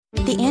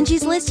The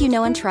Angie's List you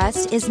know and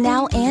trust is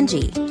now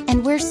Angie,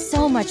 and we're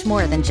so much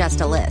more than just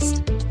a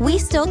list. We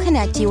still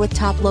connect you with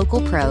top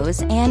local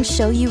pros and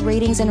show you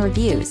ratings and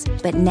reviews,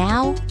 but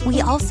now we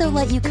also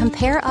let you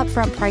compare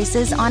upfront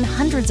prices on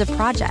hundreds of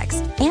projects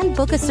and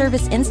book a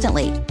service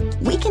instantly.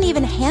 We can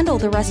even handle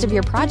the rest of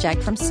your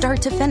project from start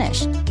to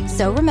finish.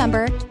 So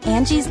remember,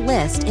 Angie's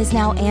List is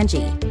now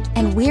Angie,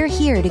 and we're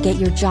here to get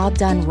your job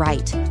done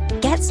right.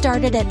 Get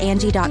started at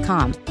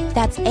Angie.com.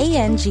 That's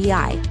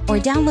ANGI, or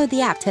download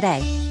the app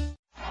today.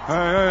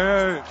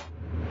 Hey.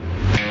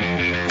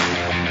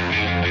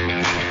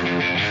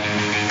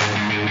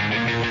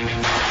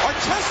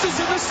 Artesta's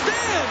in the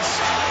stands.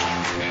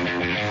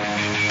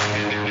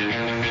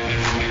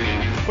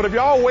 But if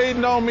y'all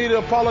waiting on me to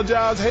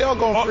apologize, hell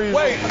gonna freeze.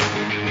 Wait.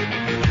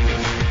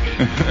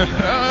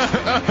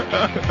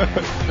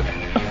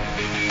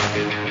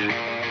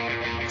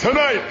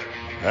 Tonight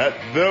at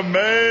the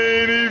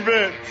main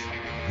event,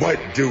 what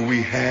do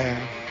we have?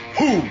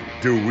 Who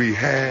do we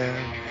have?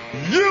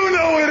 You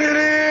know what it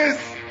is!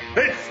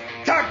 It's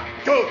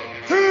Taco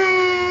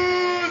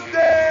Tuesday!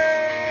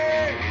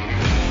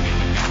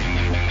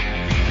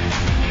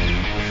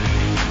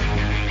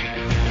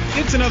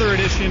 It's another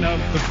edition of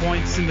the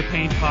Points in the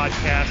Paint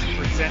podcast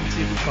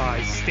presented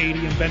by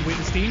Stadium. Ben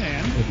Wittenstein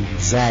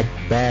and Zach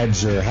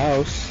Badger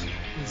House.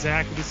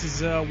 Zach, this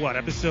is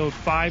episode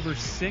 5 or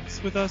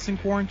 6 with us in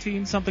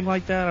quarantine, something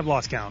like that? I've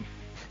lost count.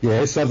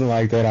 Yeah, it's something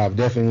like that. I've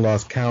definitely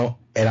lost count,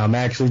 and I'm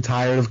actually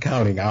tired of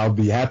counting. I'll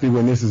be happy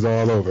when this is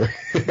all over.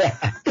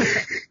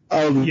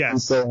 I'll be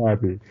so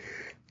happy.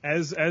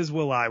 As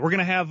will I. We're going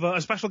to have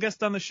a special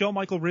guest on the show,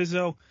 Michael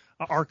Rizzo,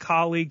 our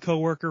colleague,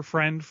 coworker,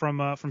 friend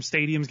from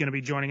Stadium, is going to be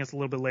joining us a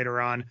little bit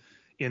later on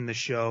in the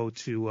show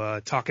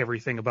to talk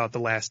everything about The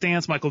Last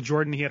Dance. Michael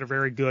Jordan, he had a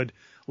very good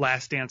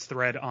Last Dance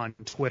thread on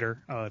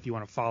Twitter, if you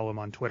want to follow him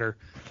on Twitter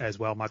as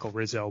well, Michael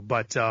Rizzo.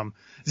 But,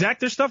 Zach,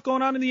 there's stuff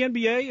going on in the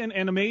NBA,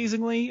 and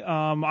amazingly,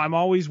 I'm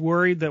always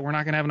worried that we're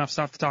not going to have enough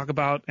stuff to talk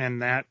about,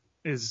 and that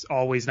is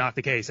always not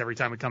the case every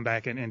time we come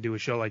back and do a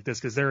show like this,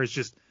 because there is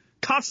just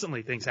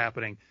constantly things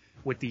happening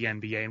with the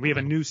NBA. And we have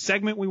a new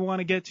segment we want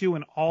to get to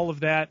and all of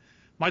that.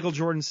 Michael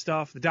Jordan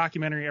stuff, the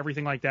documentary,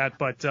 everything like that.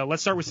 But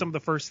let's start with some of the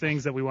first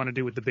things that we want to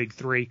do with the Big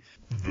Three.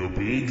 The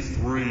Big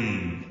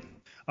Three.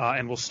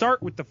 And we'll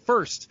start with the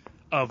first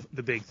of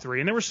the Big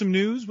Three. And there was some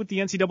news with the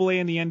NCAA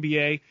and the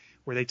NBA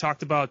where they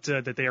talked about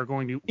that they are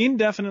going to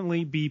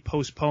indefinitely be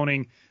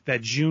postponing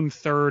that June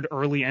 3rd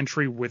early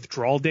entry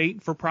withdrawal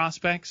date for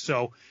prospects.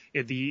 So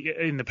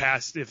in the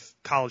past, if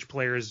college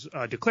players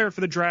declared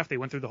for the draft, they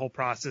went through the whole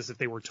process. If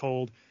they were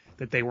told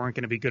that they weren't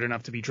going to be good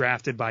enough to be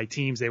drafted by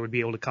teams, they would be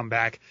able to come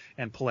back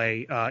and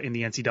play in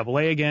the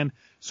NCAA again.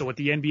 So what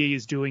the NBA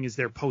is doing is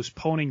they're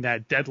postponing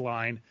that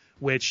deadline,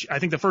 which I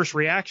think the first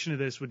reaction to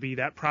this would be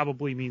that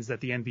probably means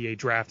that the NBA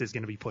draft is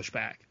going to be pushed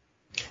back.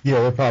 Yeah,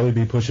 they'll probably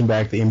be pushing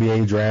back the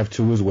NBA draft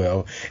too as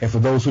well. And for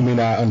those who may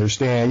not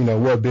understand,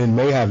 what Ben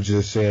may have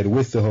just said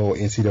with the whole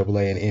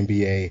NCAA and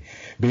NBA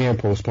being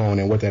postponed,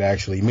 and what that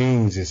actually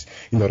means is,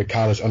 the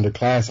college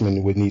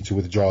underclassmen would need to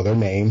withdraw their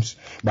names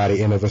by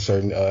the end of a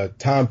certain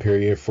time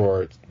period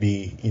for it to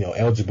be,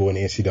 eligible in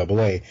the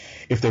NCAA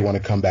if they want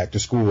to come back to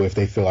school, if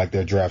they feel like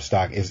their draft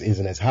stock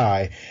isn't as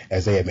high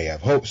as they may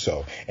have hoped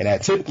so. And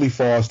that typically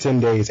falls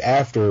 10 days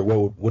after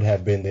what would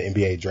have been the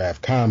NBA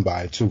draft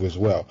combine too as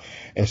well.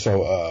 And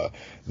so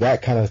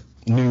that kind of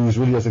news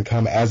really doesn't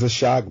come as a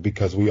shock,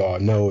 because we all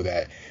know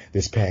that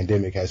this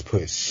pandemic has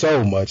put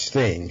so much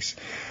things,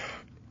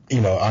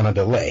 on a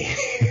delay.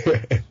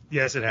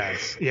 Yes, it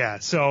has. Yeah.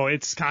 So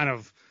it's kind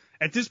of,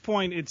 at this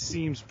point, it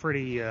seems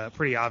pretty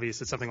obvious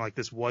that something like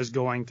this was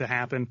going to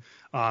happen.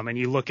 And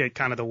you look at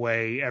kind of the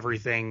way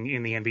everything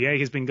in the NBA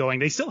has been going.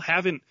 They still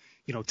haven't,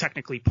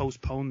 technically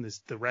postponed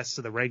the rest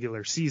of the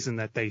regular season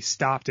that they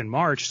stopped in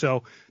March.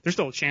 So there's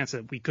still a chance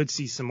that we could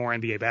see some more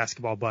NBA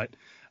basketball. But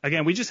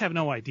again, we just have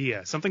no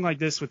idea. Something like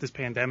this with this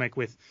pandemic,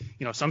 with,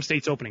 some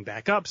states opening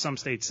back up, some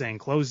states saying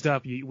closed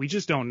up. We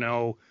just don't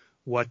know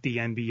what the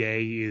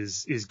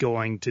NBA is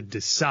going to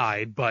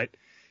decide. But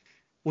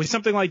with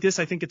something like this,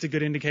 I think it's a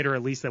good indicator,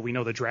 at least, that we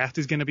know the draft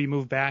is going to be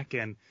moved back.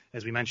 And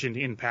as we mentioned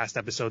in past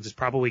episodes, it's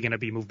probably going to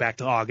be moved back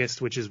to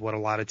August, which is what a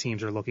lot of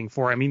teams are looking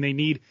for. I mean, they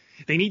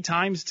need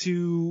times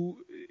to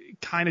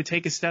kind of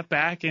take a step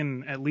back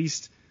and at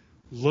least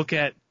look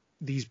at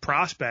these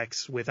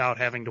prospects without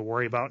having to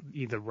worry about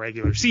either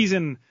regular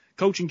season,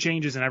 coaching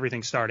changes, and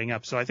everything starting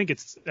up. So I think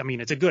it's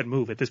a good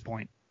move at this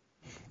point.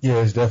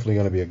 Yeah, it's definitely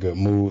going to be a good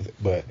move,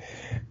 but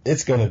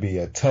it's going to be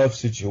a tough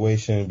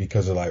situation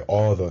because of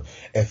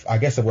I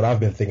guess what I've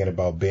been thinking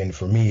about, Ben,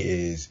 for me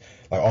is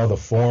all the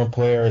foreign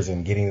players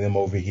and getting them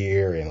over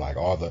here, and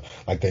all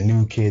the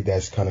new kid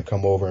that's kind of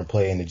come over and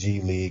play in the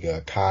G League,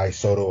 Kai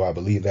Soto, I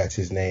believe that's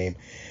his name.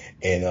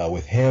 And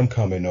with him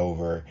coming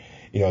over,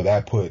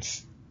 that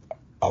puts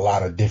a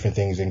lot of different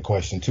things in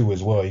question too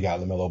as well. You got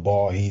LaMelo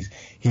Ball, he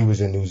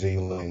was in New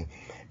Zealand,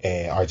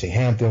 and RJ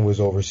Hampton was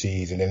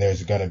overseas, and then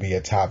there's going to be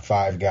a top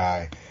 5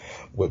 guy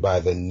by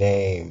the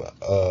name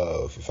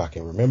of, if I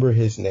can remember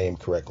his name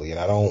correctly, and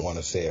I don't want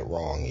to say it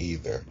wrong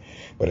either,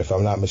 but if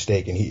I'm not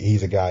mistaken,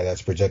 he's a guy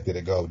that's projected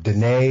to go.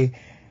 Dene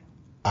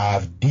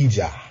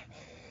Avdija,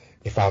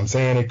 if I'm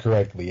saying it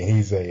correctly, and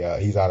he's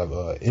out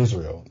of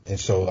Israel, and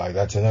so like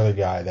that's another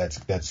guy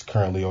that's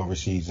currently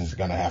overseas and is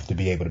gonna have to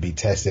be able to be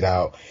tested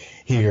out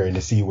here and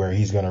to see where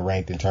he's gonna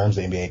rank in terms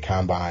of NBA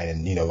Combine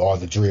and, you know, all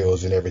the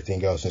drills and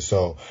everything else. And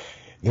so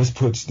this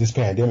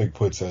pandemic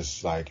puts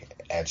us like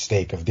at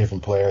stake of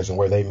different players and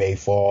where they may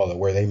fall or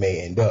where they may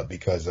end up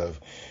because of,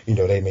 you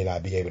know, they may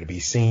not be able to be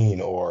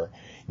seen or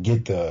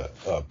get the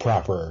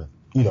proper,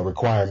 you know,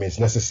 requirements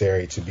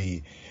necessary to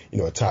be, you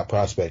know, a top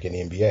prospect in the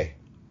NBA.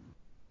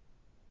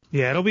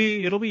 Yeah, it'll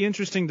be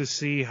interesting to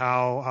see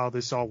how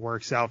this all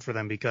works out for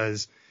them,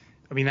 because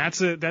I mean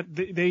it's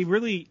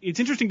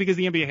interesting because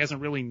the NBA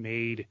hasn't really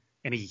made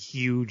any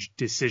huge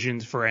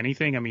decisions for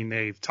anything. I mean,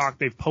 they've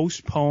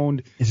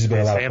postponed. It's just been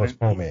a lot of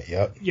postponement.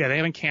 Yep. Yeah, they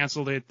haven't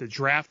canceled it. The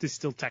draft is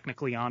still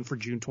technically on for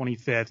June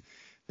 25th.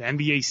 The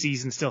NBA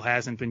season still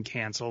hasn't been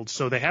canceled,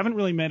 so they haven't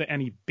really made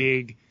any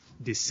big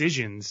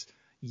decisions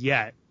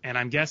yet. And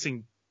I'm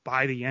guessing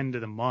by the end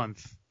of the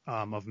month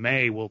of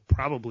May, we'll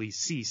probably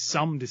see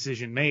some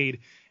decision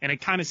made. And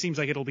it kind of seems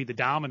like it'll be the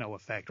domino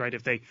effect, right?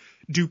 If they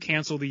do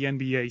cancel the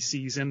NBA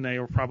season, they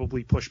will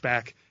probably push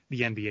back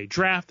the NBA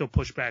draft. They'll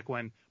push back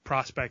when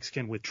prospects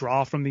can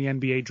withdraw from the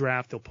NBA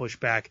draft. They'll push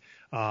back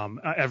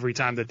every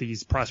time that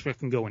these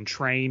prospects can go and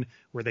train,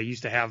 where they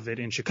used to have it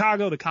in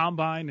Chicago, the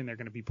Combine, and they're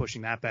going to be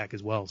pushing that back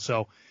as well.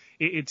 So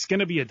it's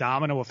going to be a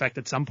domino effect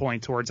at some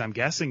point towards, I'm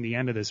guessing, the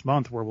end of this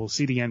month, where we'll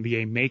see the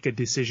NBA make a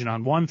decision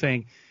on one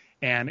thing,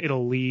 and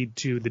it'll lead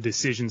to the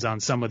decisions on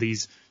some of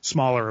these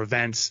smaller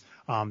events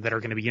that are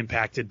going to be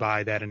impacted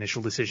by that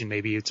initial decision.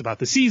 Maybe it's about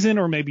the season,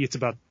 or maybe it's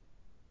about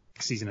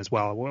the season as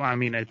well. I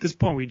mean, at this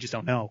point, we just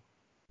don't know.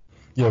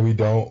 Yeah, we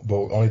don't.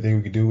 But the only thing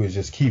we can do is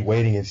just keep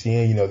waiting and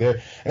seeing. You know,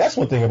 and that's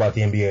one thing about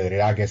the NBA that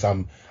I guess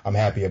I'm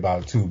happy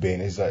about too, Ben,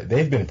 is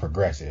they've been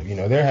progressive. You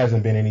know, there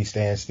hasn't been any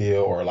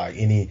standstill or like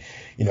any,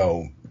 you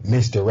know,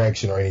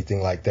 misdirection or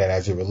anything like that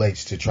as it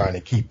relates to trying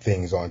to keep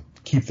things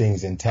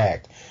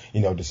intact, you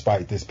know,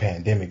 despite this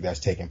pandemic that's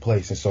taking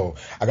place. And so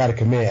I got to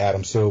commend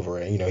Adam Silver,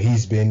 and, you know,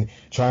 he's been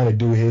trying to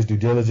do his due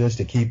diligence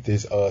to keep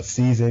this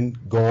season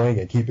going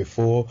and keep it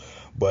full.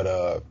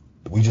 But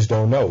we just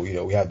don't know. You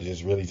know, we have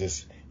to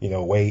you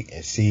know, wait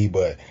and see.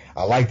 But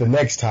I like the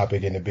next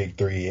topic in the Big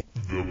Three.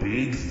 The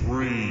Big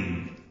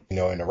Three. You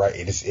know,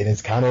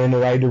 it's kind of in the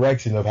right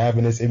direction of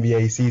having this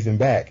NBA season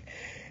back.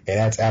 And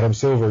that's Adam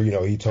Silver. You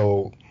know, he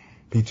told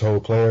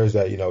players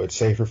that, you know, it's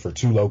safer for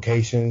two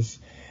locations,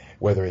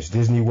 whether it's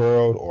Disney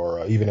World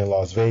or even in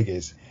Las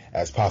Vegas,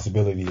 as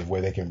possibility of where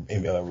they can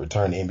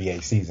return the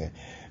NBA season.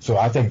 So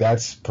I think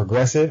that's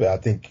progressive. I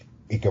think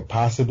it could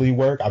possibly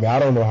work. I mean, I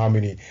don't know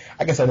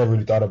I guess I never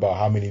really thought about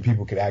how many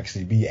people could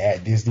actually be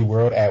at Disney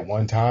World at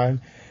one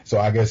time. So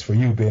I guess for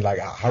you, Ben, like,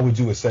 how would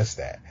you assess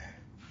that?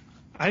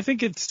 I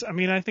think it's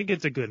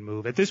a good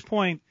move. At this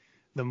point,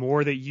 the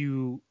more that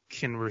you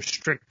can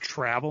restrict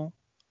travel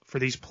for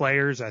these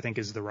players, I think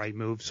is the right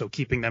move. So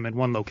keeping them in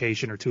one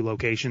location or two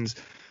locations,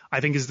 I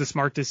think is the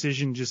smart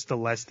decision. Just the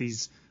less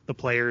the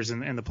players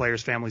and the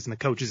players' families and the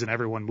coaches and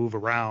everyone move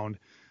around,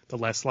 the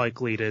less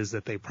likely it is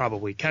that they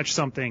probably catch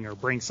something or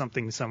bring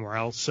something somewhere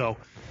else. So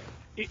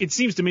it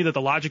seems to me that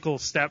the logical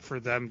step for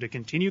them to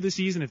continue the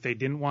season, if they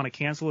didn't want to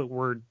cancel it,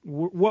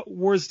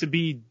 was to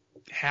be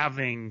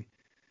having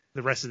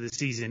the rest of the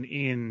season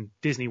in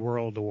Disney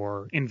World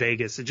or in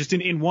Vegas, just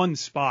in one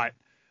spot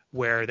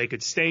where they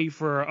could stay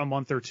for a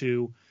month or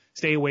two,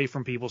 stay away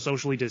from people,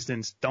 socially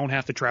distanced, don't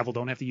have to travel,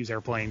 don't have to use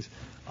airplanes,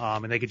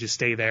 and they could just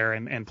stay there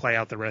and play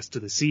out the rest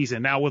of the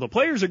season. Now, will the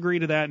players agree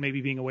to that,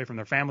 maybe being away from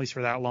their families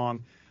for that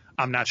long?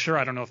 I'm not sure.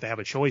 I don't know if they have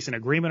a choice in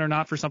agreement or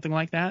not for something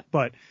like that,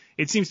 but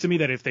it seems to me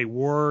that if they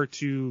were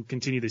to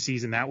continue the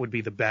season, that would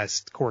be the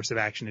best course of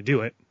action to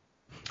do it.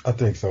 I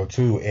think so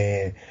too.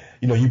 And,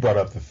 you know, you brought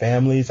up the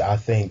families. I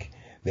think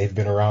they've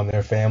been around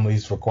their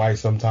families for quite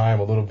some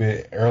time, a little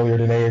bit earlier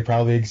than they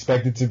probably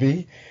expected to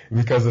be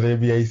because of the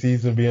NBA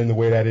season being the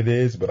way that it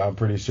is. But I'm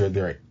pretty sure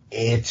they're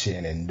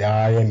itching and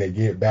dying to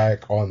get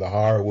back on the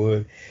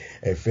hardwood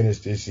and finish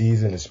this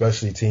season,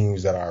 especially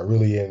teams that are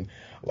really in,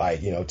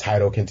 like, you know,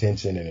 title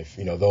contention. And if,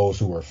 you know, those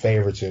who were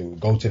favored to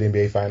go to the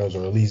NBA finals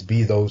or at least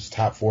be those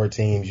top four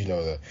teams, you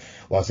know, the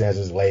Los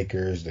Angeles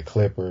Lakers, the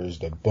Clippers,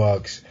 the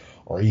Bucks,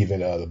 or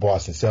even the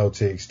Boston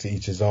Celtics, to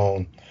each his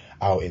own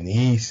out in the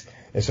East.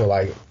 And so,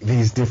 like,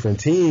 these different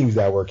teams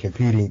that were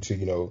competing to,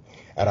 you know,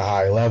 at a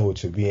high level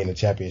to be in the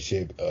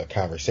championship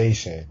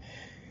conversation,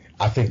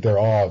 I think they're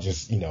all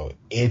just, you know,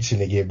 itching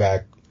to get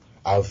back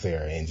out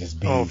there and just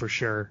be. Oh, for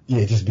sure.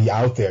 Yeah, just be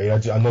out there. You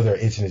know, I know they're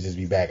itching to just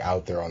be back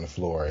out there on the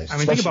floor. I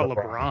mean, think about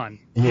LeBron.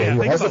 Yeah,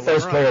 that's the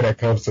first player that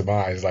comes to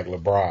mind is like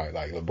LeBron.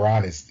 Like,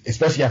 LeBron is,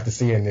 especially after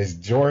seeing this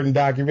Jordan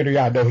documentary,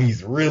 I know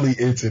he's really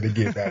itching to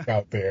get back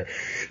out there.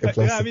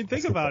 Yeah, I mean,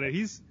 think about it.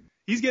 He's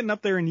getting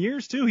up there in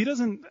years too.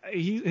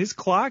 His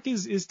clock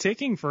is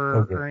ticking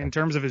for in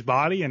terms of his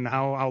body and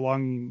how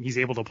long he's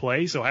able to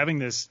play. So having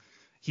this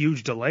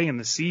huge delay in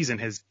the season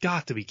has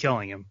got to be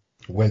killing him.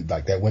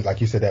 Like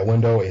you said, that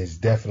window is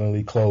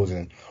definitely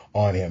closing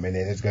on him, and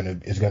then it's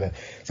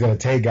gonna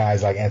take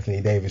guys like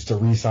Anthony Davis to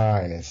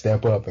re-sign and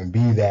step up and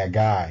be that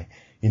guy,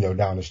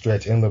 down the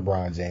stretch in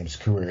LeBron James'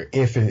 career.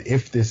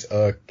 If this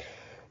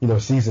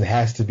season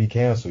has to be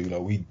canceled,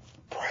 we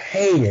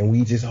pray and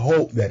we just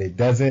hope that it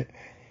doesn't.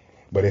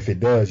 But if it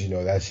does,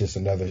 that's just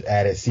another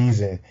added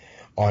season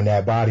on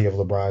that body of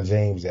LeBron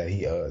James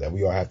that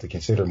we all have to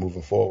consider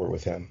moving forward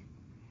with him.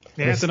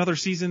 Yeah, it's another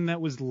season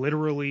that was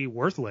literally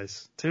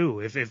worthless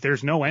too. If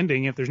there's no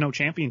ending, if there's no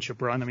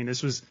championship run, I mean,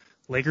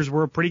 Lakers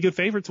were a pretty good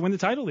favorite to win the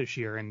title this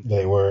year, and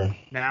they were.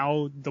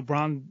 Now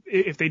LeBron,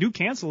 if they do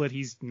cancel it,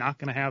 he's not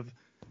going to have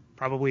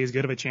probably as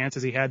good of a chance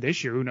as he had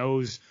this year. Who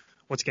knows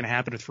what's going to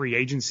happen with free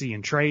agency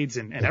and trades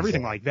and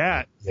everything like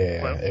that.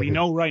 Yeah, but we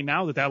know right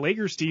now that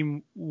Lakers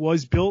team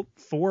was built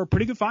for a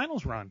pretty good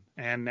finals run,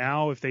 and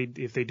now if they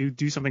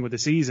do something with the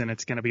season,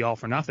 it's going to be all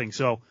for nothing.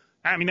 So.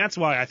 I mean, that's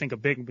why I think a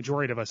big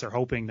majority of us are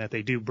hoping that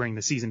they do bring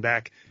the season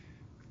back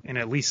in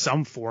at least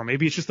some form.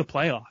 Maybe it's just the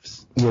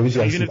playoffs. Yeah,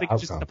 even if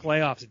it's just the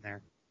playoffs in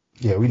there.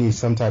 Yeah, we need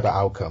some type of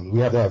outcome. We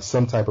have to have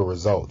some type of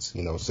results,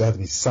 so there has to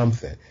be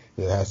something.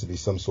 There has to be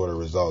some sort of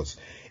results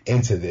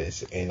into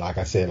this. And like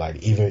I said,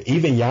 like even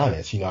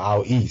Giannis,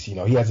 out east, he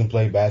hasn't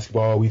played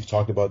basketball. We've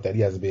talked about that.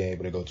 He hasn't been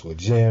able to go to a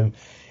gym.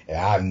 And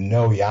I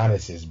know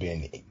Giannis has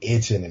been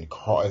itching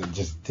and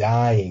just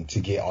dying to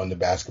get on the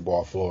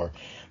basketball floor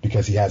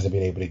because he hasn't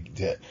been able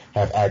to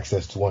have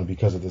access to one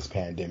because of this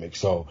pandemic.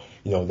 So,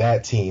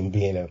 that team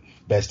being the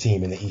best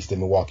team in the East, the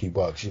Milwaukee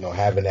Bucks,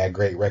 having that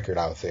great record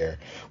out there.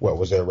 What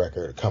was their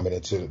record coming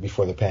into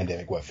before the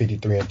pandemic?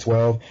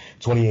 53-12,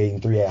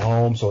 28-3 at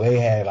home. So they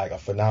had like a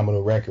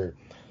phenomenal record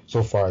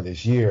so far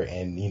this year.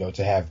 And,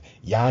 to have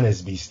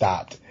Giannis be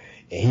stopped,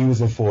 and he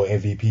was in full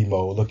MVP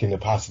mode, looking to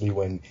possibly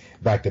win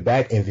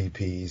back-to-back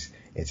MVPs,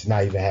 and to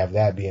not even have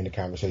that be in the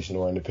conversation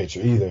or in the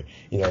picture either,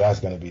 that's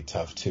going to be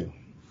tough too.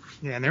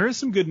 Yeah, and there is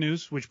some good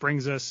news, which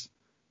brings us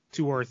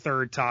to our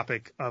third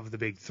topic of the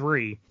Big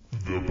Three.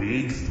 The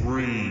Big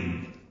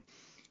Three.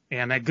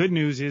 And that good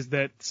news is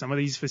that some of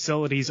these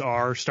facilities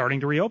are starting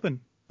to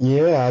reopen.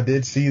 Yeah, I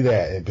did see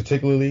that. And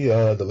particularly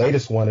the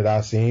latest one that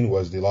I've seen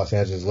was the Los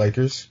Angeles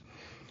Lakers.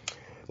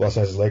 Los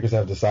Angeles Lakers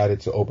have decided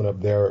to open up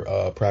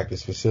their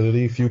practice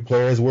facility. A few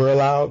players were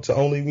allowed to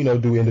only,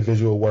 do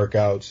individual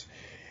workouts.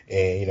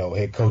 And,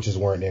 head coaches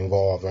weren't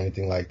involved or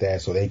anything like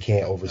that. So they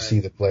can't oversee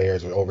the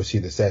players or oversee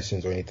the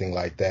sessions or anything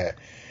like that.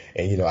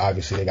 And,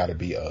 obviously they got to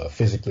be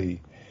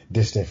physically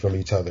distant from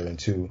each other and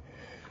too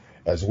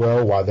as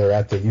well while they're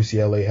at the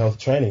UCLA Health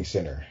Training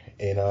Center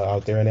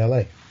out there in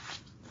LA.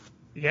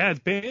 Yeah, it's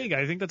big.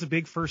 I think that's a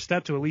big first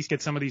step to at least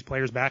get some of these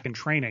players back in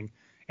training.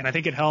 And I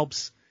think it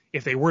helps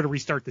if they were to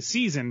restart the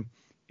season,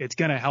 it's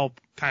going to help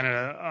kind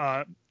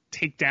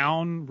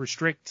of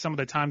restrict some of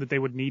the time that they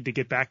would need to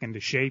get back into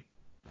shape.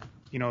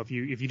 If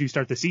you do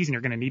start the season,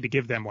 you're going to need to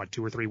give them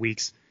 2 or 3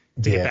 weeks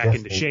to get back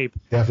into shape.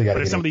 But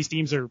if some of these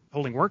teams are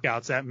holding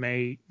workouts, that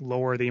may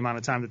lower the amount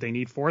of time that they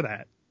need for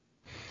that.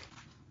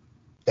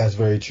 That's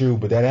very true.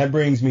 But then that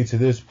brings me to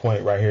this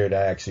point right here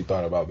that I actually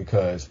thought about,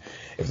 because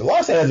if the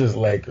Los Angeles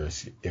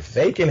Lakers, if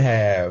they can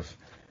have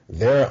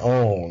their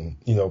own,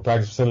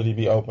 practice facility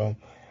be open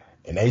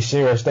and they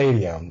share a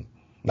stadium,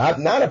 not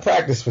a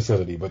practice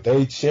facility, but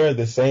they share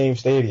the same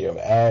stadium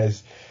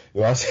as the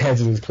Los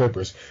Angeles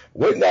Clippers,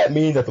 wouldn't that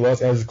mean that the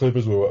Los Angeles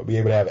Clippers will be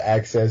able to have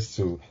access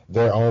to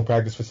their own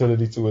practice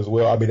facility too as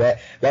well? I mean,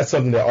 that's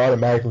something that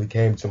automatically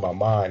came to my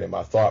mind in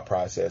my thought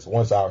process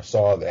once I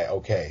saw that,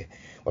 okay,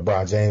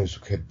 LeBron James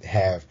could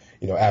have,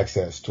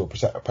 access to a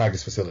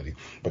practice facility.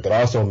 But that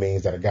also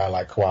means that a guy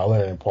like Kawhi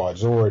Leonard and Paul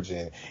George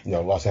and,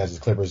 Los Angeles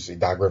Clippers,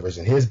 Doc Rivers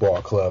and his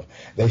ball club,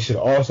 they should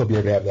also be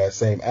able to have that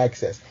same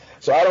access.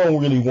 So I don't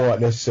really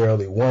want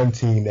necessarily one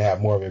team to have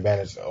more of an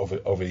advantage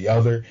over the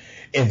other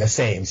in the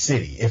same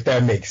city, if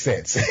that makes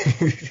sense.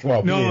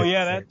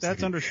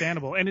 That's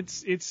understandable. And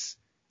it's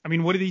I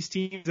mean, what are these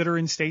teams that are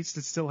in states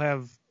that still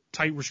have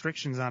tight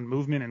restrictions on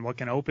movement and what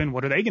can open?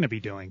 What are they going to be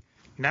doing?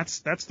 And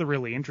that's the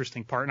really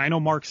interesting part. And I know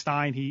Mark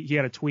Stein, he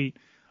had a tweet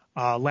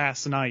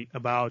last night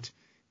about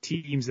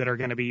teams that are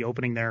going to be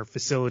opening their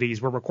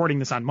facilities. We're recording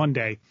this on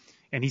Monday.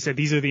 And he said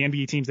these are the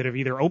NBA teams that have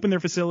either opened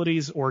their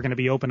facilities or are going to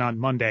be open on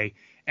Monday.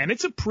 And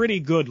it's a pretty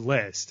good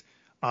list.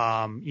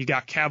 You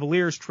got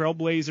Cavaliers,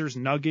 Trailblazers,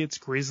 Nuggets,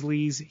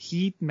 Grizzlies,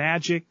 Heat,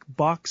 Magic,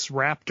 Bucks,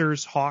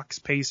 Raptors, Hawks,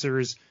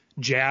 Pacers,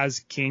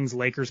 Jazz, Kings,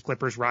 Lakers,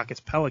 Clippers, Rockets,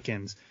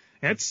 Pelicans.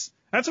 That's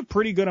a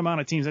pretty good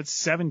amount of teams. That's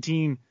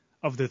 17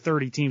 of the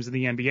 30 teams in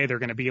the NBA. They're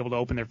going to be able to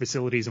open their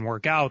facilities and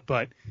work out.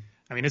 But,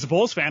 I mean, as a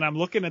Bulls fan, I'm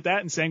looking at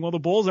that and saying, well, the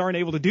Bulls aren't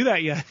able to do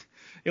that yet.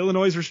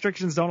 Illinois'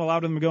 restrictions don't allow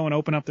them to go and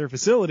open up their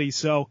facilities.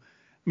 So,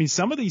 I mean,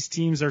 some of these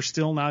teams are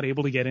still not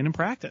able to get in and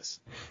practice.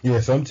 Yeah,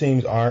 some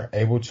teams aren't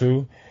able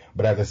to.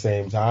 But at the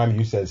same time,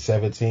 you said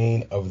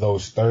 17 of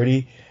those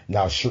 30.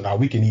 Now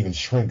we can even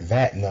shrink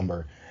that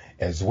number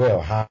as well.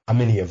 How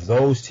many of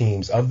those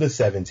teams, of the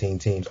 17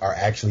 teams, are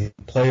actually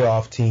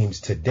playoff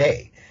teams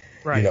today?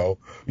 Right. You know,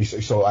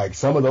 so like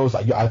some of those,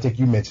 like I think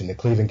you mentioned the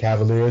Cleveland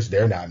Cavaliers,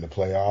 they're not in the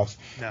playoffs.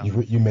 No.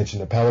 You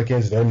mentioned the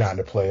Pelicans, they're not in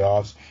the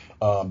playoffs.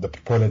 The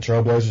Portland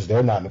Trailblazers,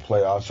 they're not in the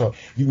playoffs. So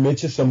you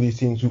mentioned some of these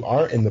teams who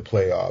aren't in the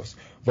playoffs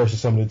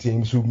versus some of the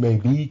teams who may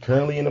be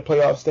currently in the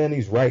playoff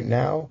standings right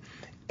now.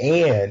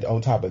 And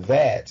on top of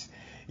that,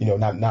 you know,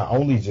 not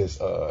only just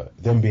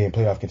them being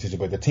playoff contention,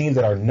 but the teams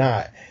that are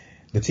not,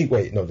 the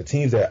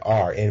teams that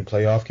are in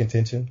playoff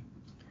contention,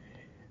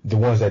 the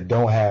ones that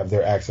don't have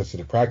their access to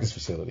the practice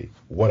facility,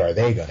 what are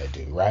they gonna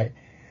do, right?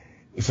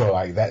 So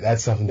like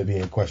that's something to be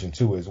in question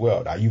too as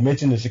well. Now you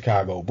mentioned the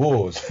Chicago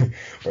Bulls,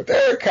 but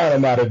they're kind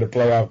of not in the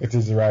playoff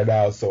contention right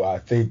now. So I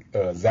think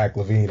Zach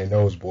LaVine and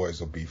those boys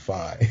will be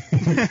fine.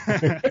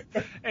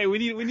 Hey, we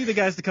need the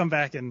guys to come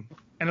back and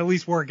at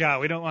least work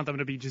out. We don't want them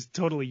to be just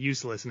totally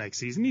useless next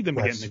season. We need them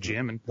to get in the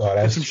gym and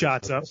get some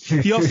shots up.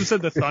 He also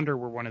said the Thunder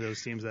were one of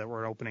those teams that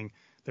were opening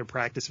their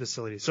practice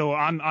facilities. So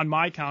on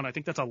my count, I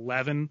think that's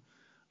 11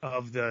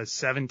 of the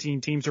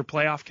 17 teams are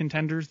playoff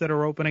contenders that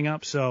are opening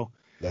up. So.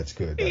 That's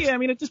good. I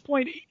mean, at this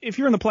point, if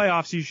you're in the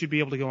playoffs, you should be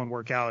able to go and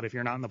work out. If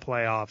you're not in the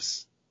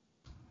playoffs,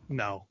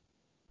 no.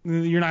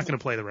 You're not going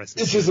to play the rest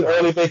of the season. It's just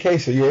an early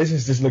vacation. Yeah, it's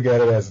just look at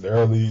it as an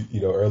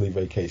early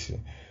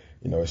vacation.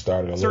 You know, it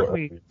started a little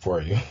early for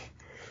you.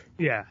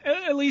 Yeah.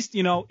 At least,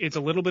 you know, it's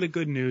a little bit of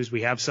good news.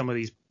 We have some of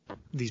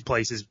these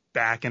places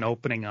back and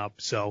opening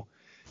up. So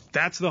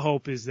that's the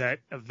hope, is that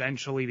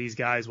eventually these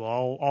guys will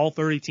all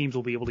 30 teams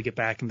will be able to get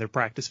back in their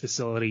practice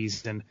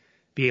facilities and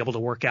be able to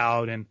work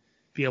out and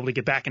be able to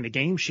get back into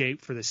game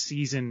shape for the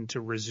season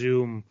to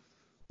resume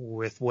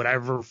with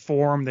whatever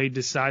form they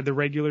decide the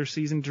regular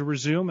season to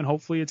resume, and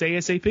hopefully it's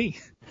ASAP.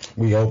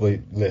 We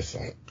hopefully,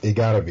 listen, it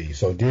gotta be.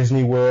 So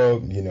Disney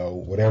World, you know,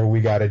 whatever we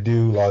gotta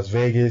do, Las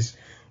Vegas,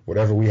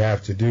 whatever we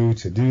have to do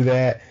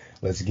that,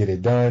 let's get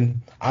it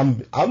done.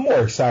 I'm more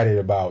excited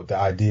about the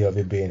idea of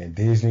it being in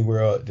Disney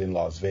World than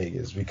Las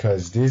Vegas,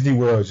 because Disney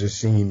World just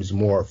seems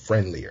more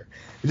friendlier.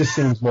 It just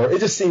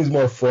seems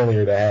more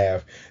friendlier to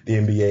have the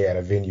NBA at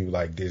a venue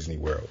like Disney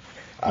World.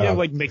 Yeah,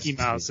 like Mickey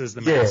Mouse is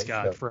the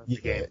mascot for the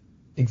game.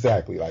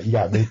 Exactly. Like you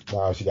got Mickey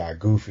Mouse, you got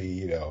Goofy,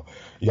 you know,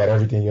 you got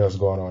everything else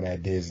going on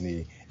at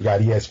Disney. You got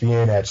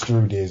ESPN that's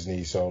through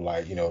Disney, so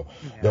like, you know,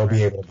 they'll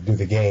be able to do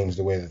the games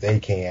the way that they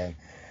can,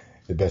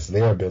 the best of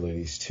their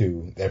abilities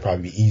too. That'd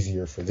probably be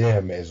easier for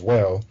them as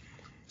well.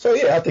 So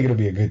yeah, I think it'll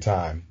be a good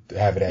time to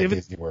have it at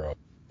Disney World.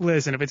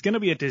 Listen, if it's going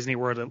to be at Disney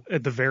World,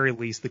 at the very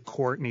least, the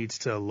court needs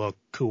to look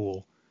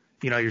cool.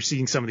 You know, you're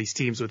seeing some of these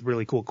teams with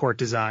really cool court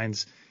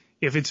designs.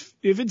 If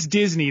it's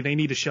Disney, they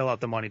need to shell out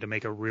the money to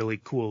make a really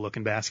cool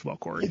looking basketball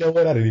court. You know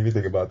what? I didn't even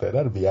think about that.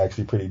 That'd be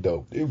actually pretty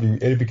dope. It'd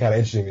be kind of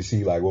interesting to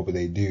see like what would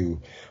they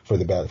do for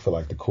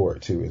like the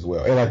court too as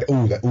well. And like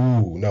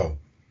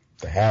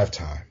the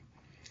halftime.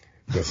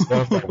 The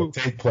stuff that will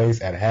take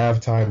place at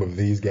halftime of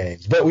these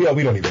games. But we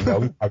don't even know.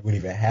 We wouldn't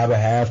even have a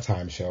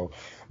halftime show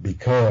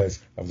because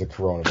of the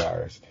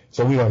coronavirus.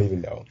 So we don't even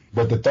know.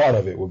 But the thought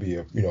of it will be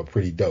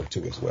pretty dope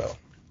too as well.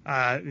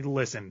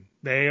 Listen,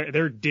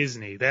 they're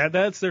Disney.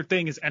 That's their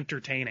thing, is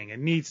entertaining.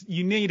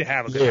 You need to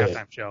have a good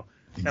halftime show.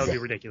 Exactly. That would be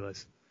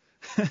ridiculous.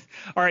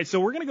 All right, so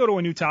we're going to go to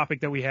a new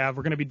topic that we have.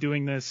 We're going to be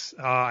doing this,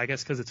 I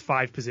guess, because it's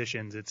 5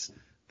 positions. It's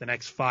the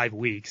next 5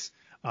 weeks.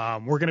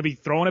 We're going to be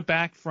throwing it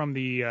back from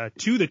the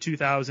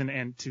 2000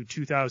 and to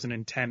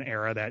 2010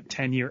 era, that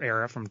 10-year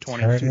era from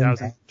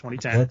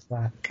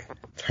 2010.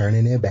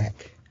 Turning it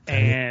back.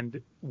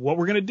 And what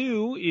we're going to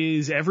do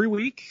is every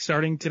week,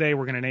 starting today,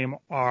 we're going to name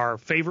our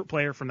favorite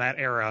player from that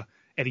era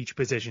at each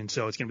position.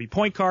 So it's going to be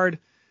point guard,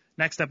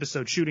 next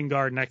episode shooting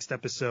guard, next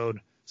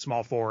episode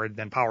small forward,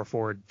 then power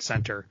forward,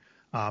 center.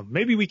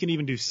 Maybe we can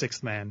even do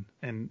sixth man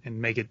and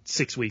make it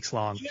 6 weeks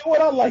long. You know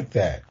what? I like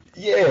that.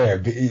 Yeah.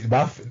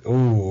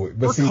 Or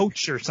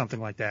coach or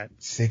something like that.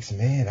 6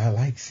 man. I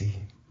like C.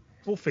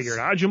 We'll figure it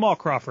out. Jamal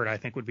Crawford, I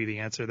think, would be the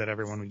answer that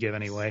everyone would give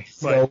anyway.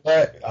 But, you know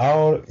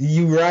what?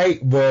 You right,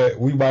 but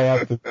we might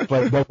have to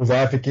play devil's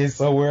advocate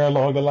somewhere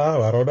along the line.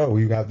 I don't know.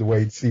 We have to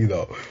wait and see,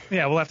 though.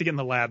 Yeah, we'll have to get in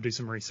the lab, do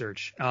some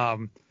research.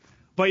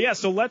 But yeah,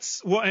 so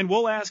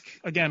we'll ask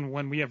again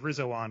when we have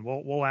Rizzo on.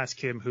 We'll ask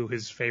him who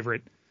his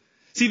favorite.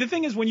 See, the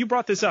thing is, when you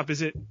brought this up,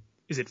 is it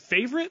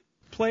favorite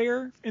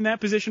player in that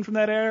position from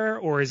that era,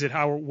 or is it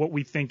what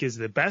we think is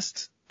the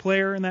best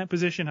player in that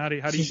position? How do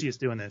you see us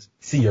doing this?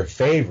 See, your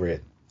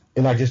favorite,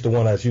 and like just the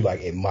one that you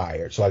like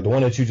admired. So like the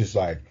one that you just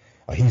like,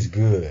 oh, he's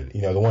good.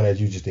 You know, the one that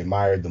you just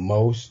admired the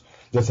most.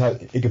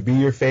 It could be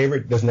your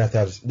favorite. Doesn't have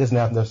to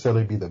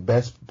necessarily be the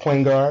best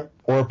point guard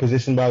or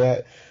position by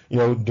that. You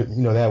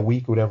know that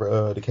week,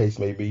 whatever the case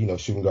may be. You know,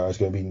 shooting guard is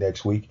going to be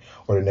next week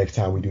or the next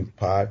time we do the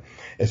pod.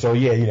 And so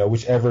yeah, you know,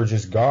 whichever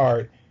just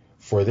guard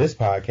for this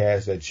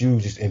podcast that you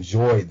just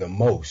enjoyed the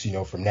most, you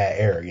know, from that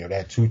era, you know,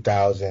 that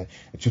 2000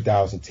 and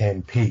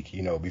 2010 peak,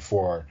 you know,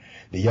 before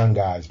the young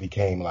guys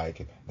became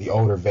like the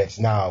older vets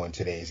now in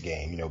today's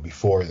game, you know,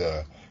 before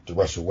the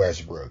Russell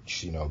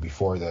Westbrooks, you know,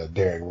 before the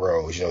Derrick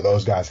Rose, you know,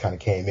 those guys kind of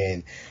came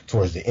in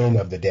towards the end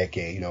of the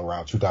decade, you know,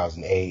 around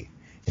 2008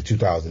 and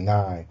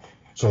 2009.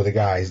 So the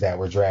guys that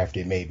were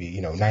drafted maybe,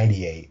 you know,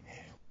 98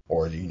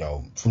 or,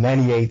 from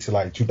 98 to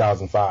like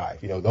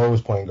 2005,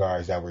 those point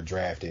guards that were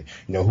drafted,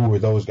 who were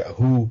those guys,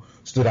 who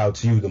stood out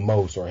to you the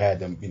most or had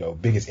the,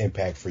 biggest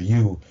impact for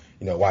you,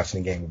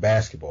 watching the game of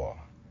basketball?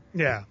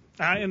 Yeah.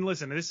 And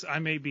listen, I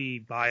may be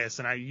biased,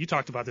 and you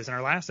talked about this in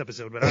our last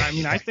episode, but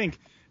I think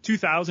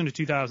 2000 to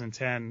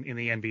 2010 in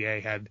the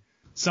NBA had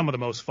some of the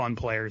most fun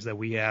players that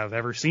we have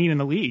ever seen in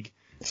the league.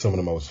 Some of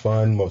the most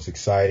fun, most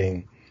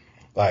exciting,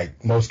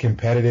 like most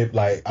competitive.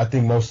 Like I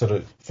think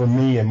for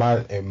me in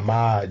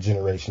my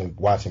generation of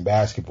watching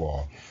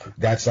basketball,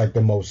 that's like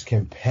the most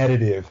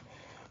competitive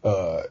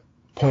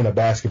point of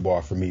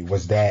basketball for me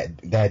was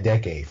that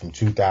decade from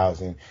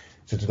 2000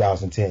 to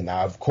 2010.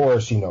 Now, of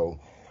course,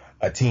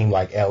 a team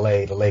like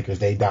LA, the Lakers,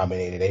 they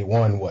dominated. They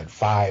won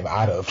 5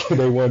 out of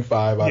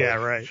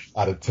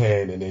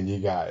 10. And then you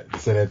got the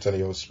San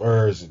Antonio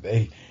Spurs, and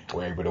they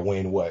were able to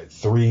win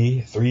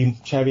three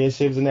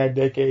championships in that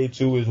decade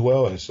too as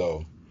well. And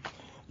so,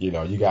 you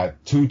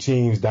got 2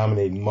 teams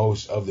dominating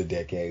most of the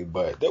decade,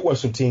 but there were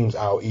some teams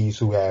out east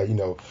who had,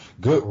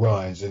 good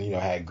runs and,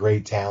 had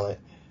great talent,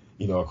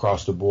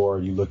 across the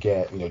board. You look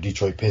at,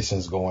 Detroit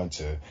Pistons going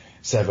to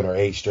 7 or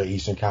 8 straight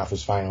Eastern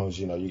Conference Finals.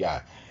 You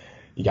got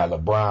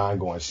LeBron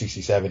going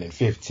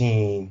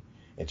 67-15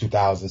 in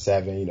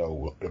 2007,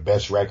 the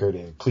best record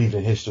in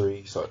Cleveland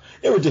history. So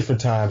there were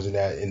different times in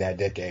that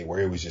decade where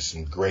it was just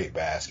some great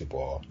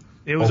basketball.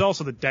 It was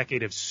also the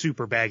decade of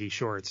super baggy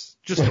shorts,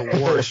 just the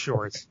worst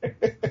shorts.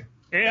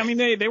 I mean,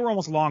 they were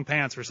almost long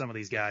pants for some of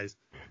these guys.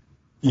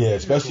 Yeah,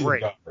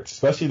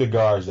 especially the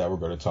guards that we're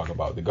going to talk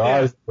about. The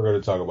guards we're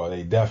going to talk about,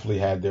 they definitely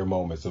had their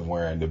moments of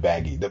wearing the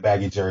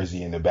baggy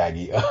jersey and the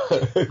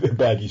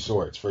baggy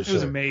shorts for sure. It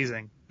was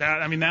amazing.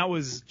 That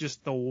was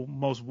just the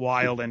most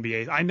wild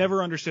NBA. I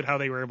never understood how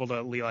they were able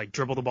to like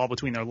dribble the ball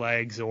between their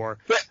legs or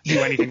do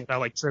anything without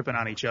like tripping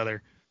on each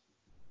other.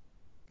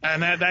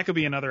 And that could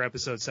be another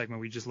episode segment.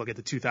 We just look at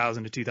the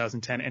 2000 to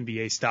 2010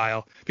 NBA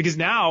style, because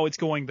now it's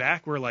going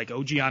back. We're like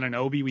OG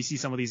Anunoby. We see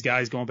some of these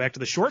guys going back to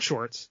the short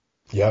shorts.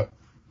 Yep.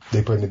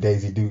 They putting the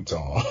Daisy Dukes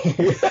on.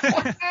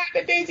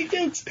 The Daisy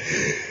Dukes.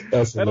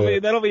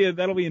 That'll be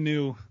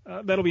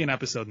an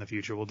episode in the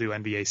future. We'll do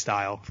NBA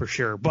style for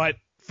sure. But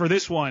for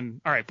this one,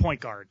 all right,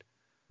 point guard.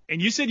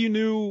 And you said you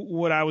knew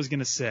what I was going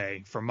to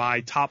say for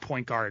my top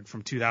point guard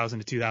from 2000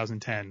 to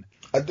 2010.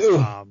 I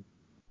do.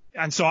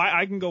 And so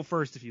I can go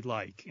first if you'd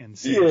like. And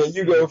see, yeah,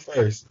 you go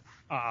first.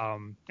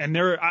 And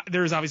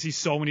there's obviously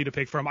so many to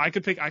pick from. I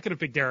could have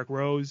picked Derrick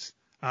Rose,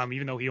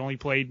 even though he only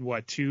played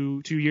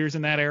 2 years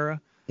in that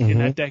era. In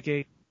that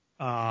decade.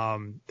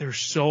 There's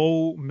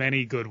so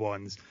many good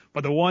ones.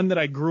 But the one that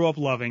I grew up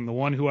loving, the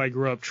one who I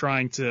grew up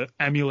trying to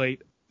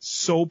emulate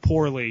so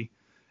poorly,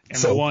 and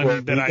the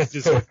one that I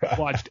just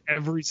watched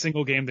every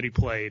single game that he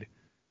played,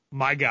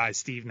 my guy,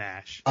 Steve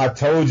Nash. I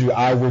told you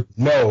I would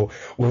know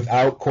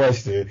without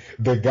question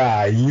the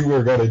guy you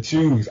were going to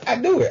choose. I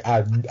knew it.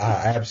 I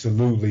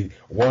absolutely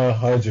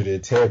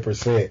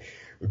 110%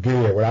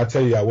 did. When I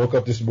tell you I woke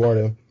up this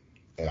morning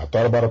and I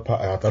thought about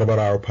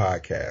our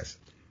podcast,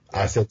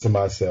 I said to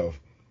myself,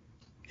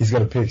 he's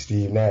going to pick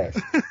Steve Nash.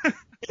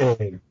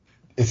 And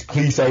it's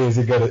cliche as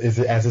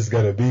it's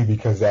going to be,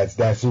 because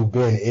that's who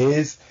Ben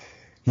is.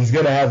 He's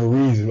going to have a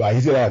reason. Like,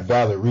 he's going to have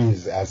valid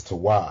reasons as to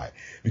why.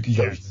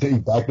 Because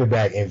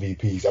back-to-back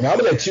MVPs. I'm going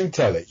to let you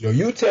tell it.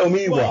 You tell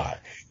me why.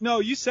 No,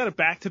 you said it,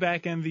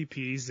 back-to-back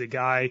MVPs. The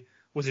guy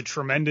was a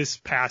tremendous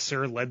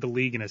passer, led the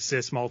league in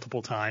assists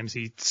multiple times.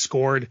 He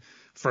scored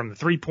from the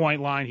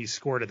three-point line. He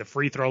scored at the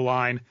free throw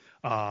line.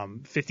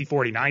 50,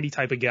 40, 90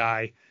 type of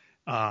guy.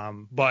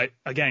 But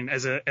again,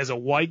 as a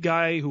white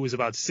guy who was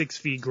about 6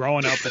 feet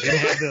growing up, but didn't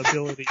have the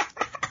ability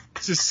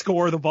to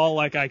score the ball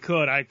like I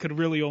could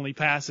really only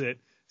pass it.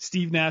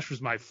 Steve Nash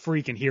was my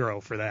freaking hero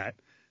for that.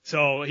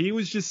 So he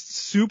was just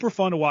super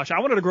fun to watch.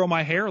 I wanted to grow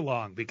my hair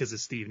long because of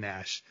Steve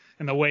Nash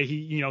and the way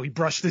he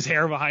brushed his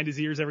hair behind his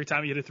ears every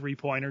time he hit a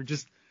 3-pointer.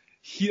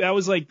 That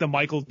was like the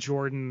Michael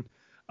Jordan,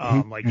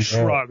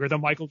 shrug, or the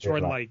Michael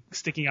Jordan,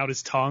 sticking out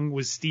his tongue,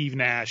 was Steve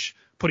Nash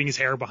putting his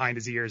hair behind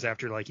his ears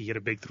after he hit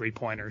a big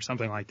 3-pointer or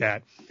something like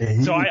that.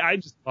 So I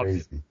just loved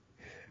it.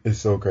 It's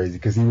so crazy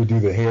because he would do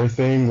the hair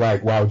thing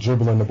while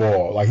dribbling the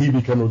ball. He'd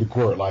be coming to the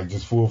court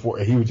just full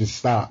force, and he would just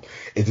stop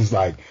and just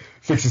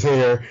fix his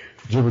hair,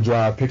 dribble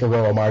drive, pick and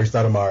roll, Amari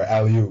Stoudemire,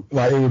 alley-oop.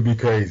 It would be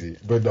crazy.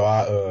 But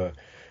no,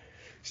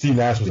 Steve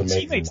Nash was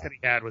amazing. The teammates that he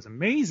had was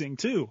amazing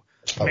too.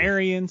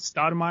 Marion,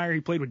 Stoudemire, he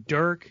played with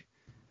Dirk.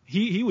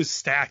 He was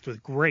stacked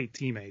with great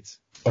teammates.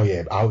 Oh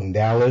yeah, out in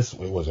Dallas, it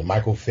was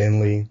Michael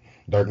Finley,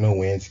 Dirk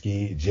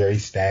Nowitzki, Jerry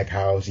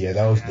Stackhouse. Yeah,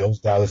 those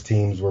Dallas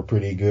teams were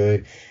pretty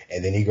good.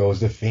 And then he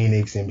goes to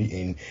Phoenix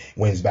and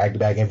wins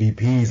back-to-back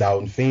MVPs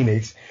out in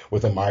Phoenix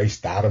with Amari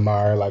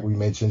Stoudemire, like we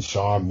mentioned,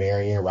 Sean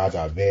Marion,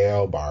 Raja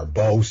Bell,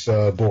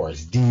 Barbosa,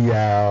 Boris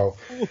Diaw.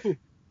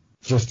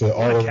 Just an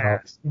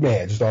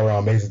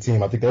all-around amazing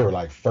team. I think they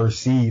were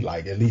first seed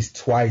at least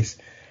twice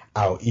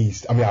out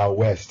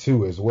west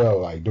too as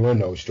well, during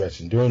those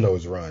stretches, during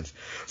those runs.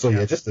 So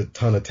yeah, just a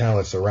ton of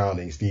talent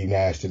surrounding Steve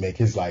Nash to make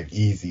his life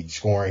easy,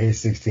 scoring his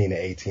 16 to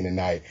 18 a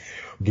night,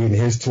 getting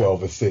his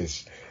 12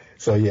 assists.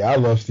 So yeah, I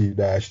love Steve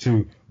Nash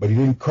too, but he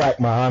didn't crack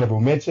my honorable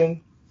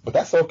mention. But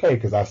that's okay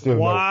because I still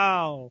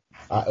know.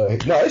 No,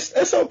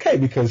 it's okay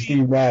because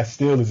Steve Nash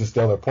still is a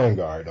stellar point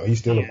guard. He's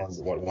still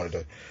among one of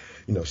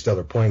the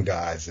stellar point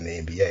guards in the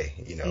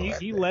NBA.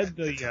 He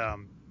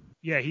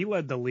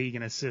led the league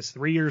in assists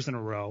 3 years in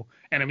a row.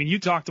 And I mean, you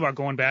talked about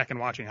going back and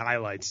watching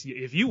highlights.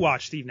 If you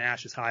watch Steve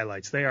Nash's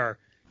highlights, they are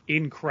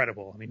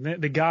incredible. I mean,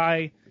 the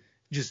guy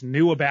just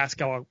knew a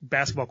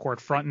basketball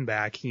court front and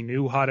back. He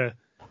knew how to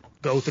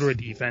go through a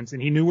defense,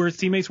 and he knew where his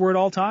teammates were at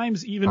all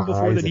times, even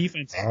before the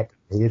defense.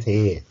 His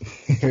head.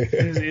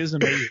 It is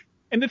amazing.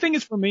 And the thing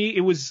is, for me,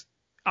 it was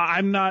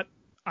I'm not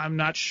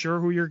sure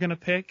who you're gonna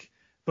pick,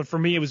 but for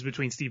me, it was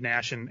between Steve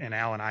Nash and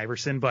Allen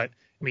Iverson. But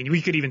I mean,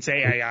 we could even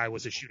say AI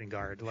was a shooting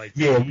guard.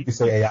 We could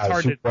say AI was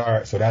a shooting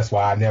guard. So that's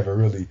why I never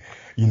really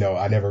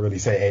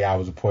say AI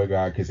was a point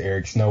guard because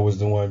Eric Snow was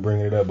the one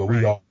bringing it up. But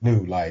we all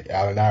knew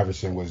Allen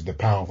Iverson was the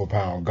pound for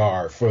pound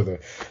guard for the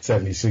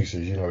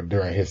 76ers,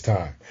 during his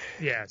time.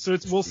 Yeah. So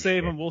we'll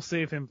save him. We'll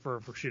save him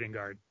for shooting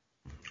guard.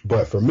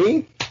 But for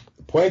me,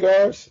 point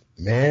guards,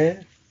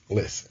 man,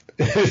 listen.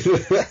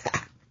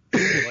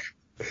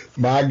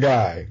 My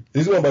guy,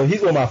 he's one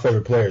of my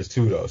favorite players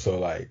too, though. So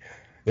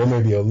there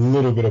may be a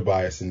little bit of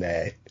bias in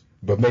that,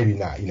 but maybe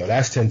not.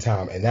 That's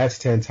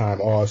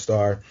 10-time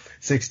All-Star,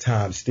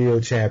 6-time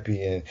Steal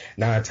champion,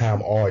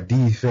 9-time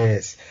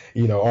All-Defense,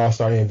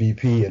 All-Star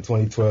MVP in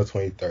 2012,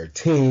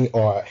 2013,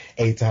 or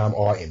 8-time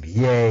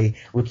All-NBA,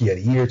 Rookie of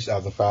the Year,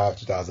 2005,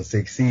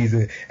 2006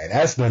 season, and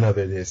that's none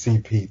other than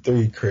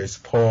CP3, Chris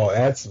Paul.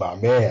 That's my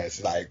man.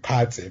 It's like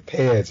pots and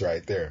pans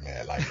right there,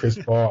 man. Chris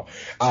Paul,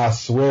 I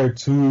swear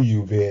to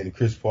you, man,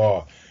 Chris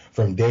Paul,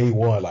 from day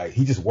one,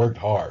 he just worked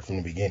hard from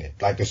the beginning.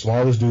 The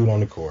smallest dude on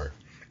the court.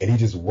 And he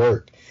just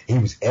worked. He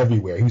was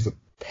everywhere. He was a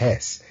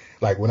pest.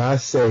 When I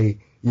say,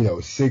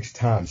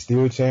 6-time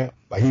steal champ,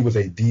 he was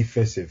a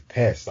defensive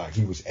pest.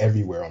 He was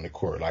everywhere on the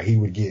court. He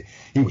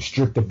would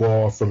strip the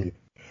ball from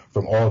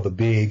all the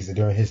bigs, and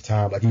during his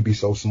time, he'd be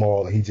so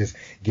small and he'd just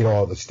get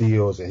all the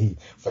steals, and he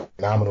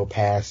phenomenal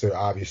passer,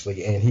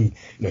 obviously, and he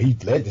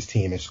led this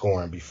team in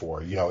scoring before,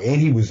 and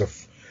he was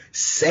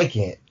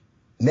second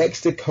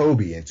next to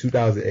Kobe in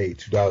 2008,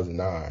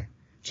 2009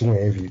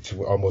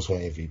 to almost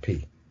win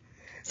MVP.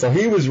 So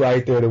he was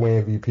right there to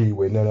win MVP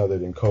with none other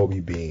than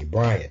Kobe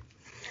Bryant.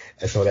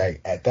 And so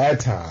at that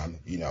time,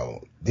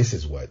 this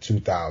is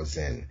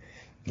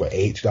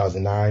 2008,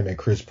 2009, and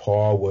Chris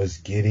Paul was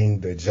getting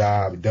the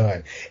job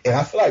done. And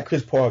I feel like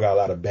Chris Paul got a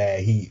lot of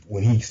bad heat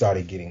when he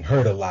started getting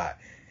hurt a lot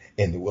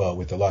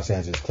with the Los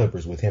Angeles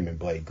Clippers with him and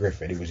Blake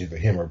Griffin. It was either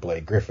him or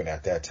Blake Griffin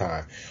at that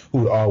time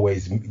who would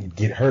always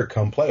get hurt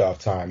come playoff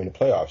time in the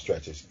playoff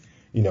stretches,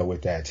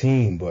 with that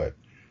team. But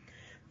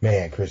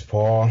man, Chris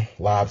Paul,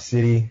 Lob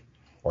City,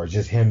 or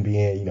just him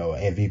being,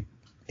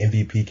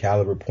 MVP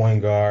caliber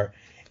point guard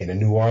in the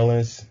New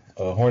Orleans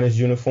Hornets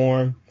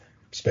uniform,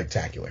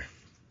 spectacular.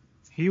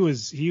 He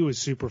was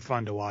super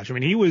fun to watch. I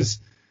mean, he was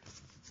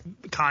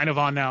kind of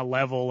on that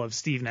level of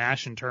Steve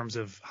Nash in terms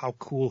of how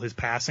cool his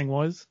passing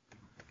was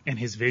and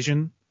his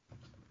vision.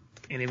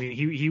 And I mean,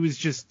 he was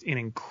just an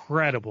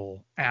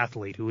incredible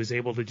athlete who was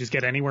able to just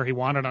get anywhere he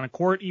wanted on a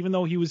court, even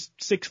though he was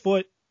 6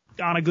 foot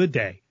on a good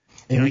day.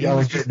 He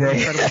was just an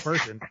incredible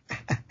person.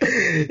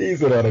 He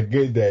said on a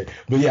good day.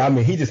 But yeah, I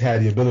mean, he just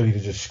had the ability to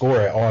just score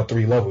at all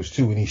 3 levels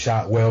too, and he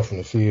shot well from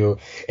the field.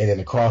 And then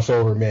the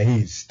crossover, man,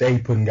 he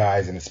stayed putting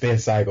guys in the spin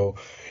cycle.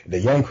 The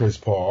young Chris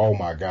Paul, oh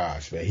my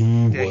gosh, man,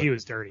 he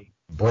was dirty.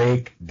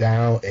 Break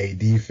down a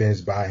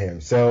defense by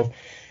himself,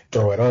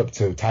 throw it up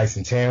to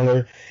Tyson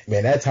Chandler.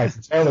 Man, that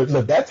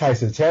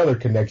Tyson Chandler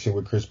connection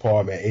with Chris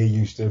Paul, man, it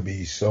used to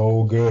be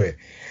so good.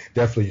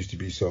 Definitely used to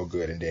be so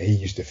good. And then he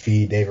used to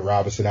feed David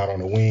Robinson out on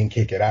the wing,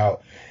 kick it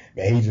out.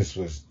 Man,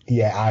 he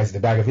had eyes in the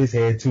back of his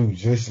head too,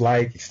 just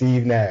like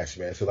Steve Nash,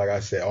 man. So like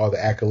I said, all the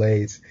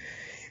accolades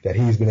that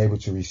he's been able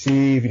to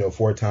receive,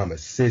 4-time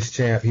assist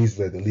champ. He's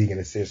led the league in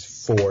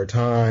assists 4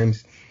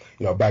 times,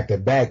 back to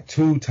back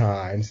 2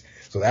 times.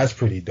 So that's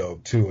pretty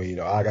dope too. And,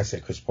 like I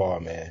said, Chris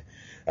Paul, man,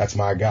 that's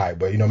my guy.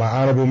 But, my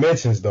honorable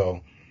mentions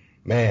though,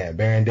 man,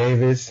 Baron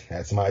Davis,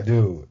 that's my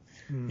dude.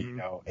 Mm-hmm.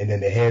 And then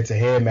the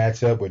head-to-head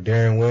matchup with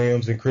Darren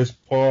Williams and Chris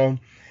Paul,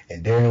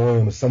 and Darren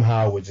Williams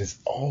somehow would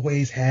just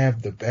always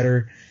have the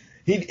better.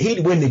 He'd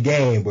win the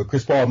game, but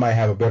Chris Paul might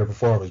have a better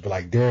performance.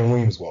 But Darren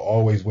Williams will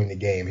always win the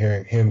game.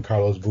 Hearing him,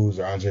 Carlos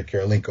Boozer, Andre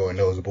Karolinko, and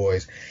those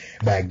boys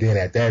back then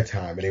at that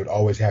time, and they would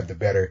always have the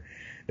better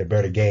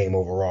game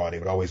overall. They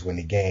would always win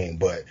the game.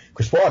 But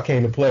Chris Paul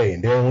came to play,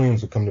 and Darren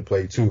Williams would come to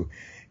play too.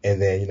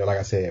 And then like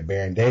I said,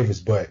 Baron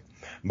Davis, but.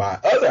 My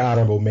other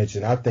honorable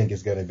mention, I think,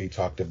 is going to be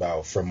talked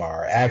about from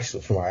our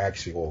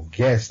actual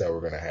guest that we're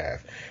going to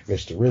have,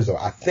 Mr. Rizzo.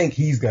 I think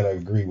he's going to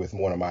agree with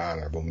one of my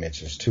honorable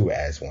mentions too,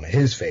 as one of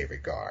his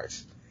favorite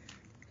guards.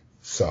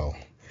 So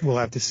we'll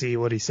have to see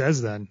what he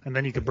says then, and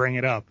then you could bring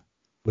it up.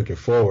 Looking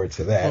forward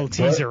to that. Little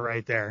teaser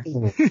right there.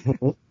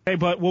 Hey,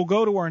 but we'll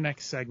go to our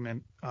next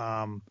segment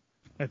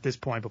at this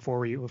point before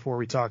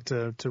we talk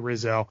to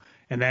Rizzo,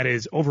 and that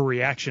is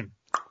overreaction.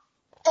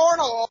 Or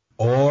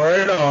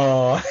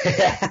no.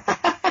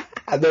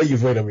 I know you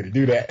waited on me to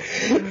do that.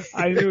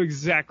 I knew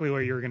exactly what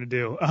you were going to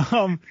do.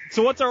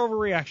 So what's our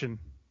overreaction?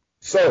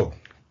 So,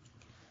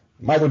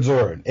 Michael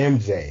Jordan,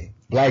 MJ,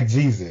 Black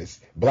Jesus,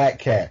 Black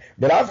Cat.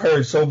 But I've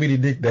heard so many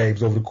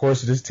nicknames over the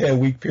course of this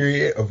 10-week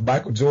period of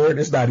Michael Jordan,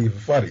 it's not even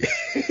funny.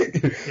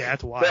 Yeah,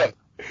 that's wild.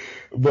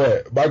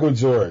 But Michael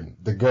Jordan,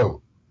 the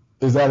GOAT,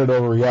 is that an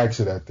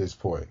overreaction at this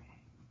point?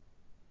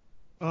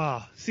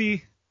 Oh,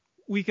 see,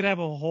 we could have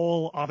a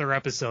whole other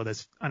episode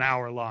that's an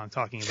hour long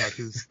talking about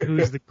who's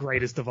the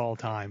greatest of all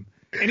time.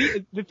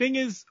 And the thing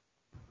is,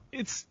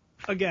 it's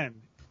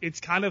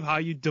kind of how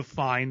you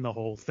define the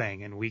whole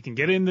thing. And we can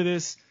get into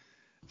this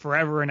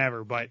forever and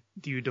ever, but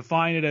do you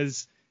define it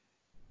as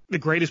the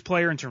greatest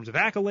player in terms of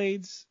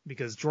accolades?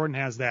 Because Jordan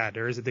has that.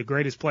 Or is it the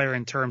greatest player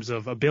in terms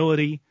of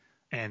ability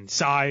and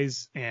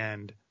size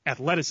and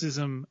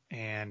athleticism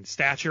and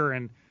stature?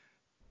 And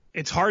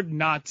it's hard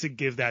not to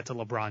give that to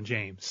LeBron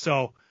James.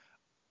 So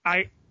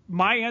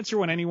my answer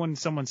when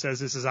someone says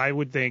this is I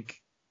would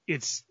think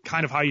it's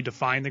kind of how you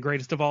define the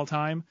greatest of all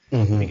time,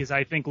 because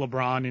I think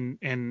LeBron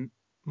and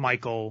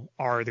Michael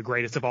are the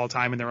greatest of all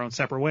time in their own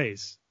separate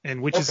ways,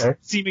 and which is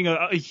seeming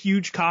a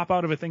huge cop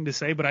out of a thing to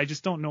say, but I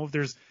just don't know if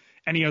there's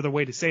any other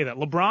way to say that.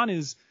 LeBron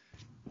is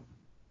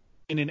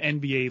in an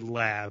NBA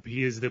lab.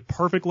 He is the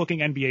perfect looking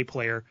NBA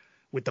player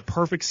with the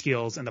perfect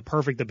skills and the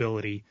perfect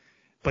ability.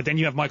 But then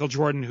you have Michael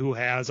Jordan, who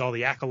has all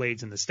the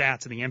accolades and the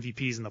stats and the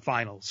MVPs and the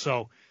finals.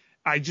 So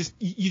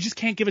you just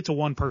can't give it to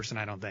one person,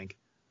 I don't think.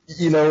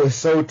 You know, it's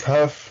so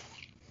tough.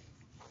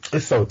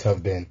 It's so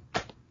tough, Ben.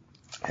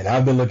 And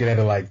I've been looking at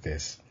it like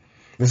this.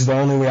 This is the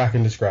only way I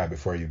can describe it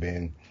for you,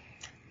 Ben.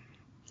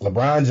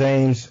 LeBron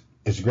James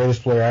is the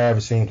greatest player I ever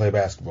seen play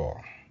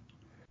basketball.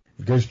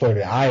 The greatest player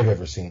that I have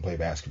ever seen play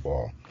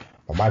basketball.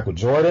 But Michael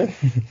Jordan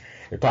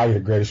is probably the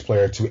greatest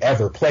player to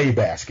ever play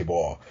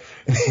basketball.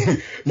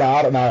 I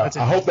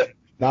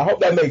hope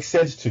that makes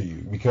sense to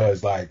you,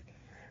 because like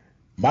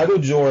Michael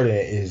Jordan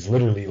is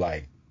literally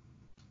like,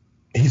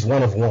 he's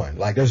one of one.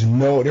 Like there's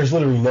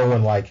literally no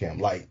one like him.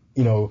 Like,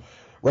 you know,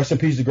 rest in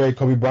peace the great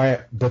Kobe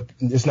Bryant, but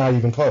it's not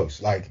even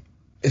close. Like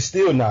it's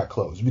still not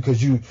close,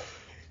 because you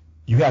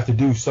have to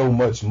do so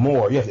much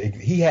more.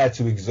 He had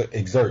to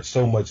exert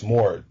so much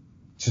more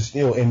to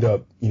still end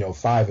up,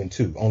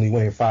 5-2, only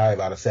winning 5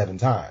 out of 7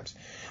 times.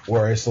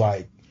 Where it's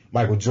like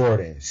Michael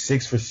Jordan,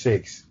 6 for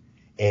 6,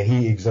 and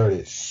he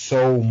exerted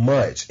so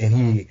much, and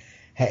he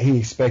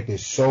expected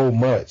so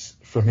much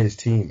from his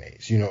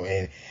teammates,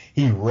 and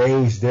he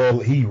raised their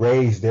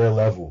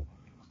level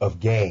of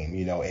game,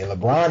 and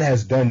LeBron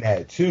has done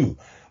that too,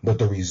 but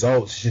the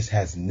results just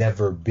has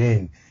never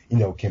been,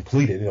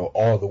 completed,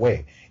 all the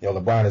way.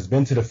 LeBron has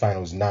been to the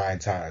finals 9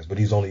 times, but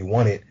he's only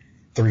won it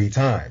 3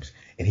 times,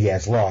 and he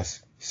has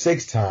lost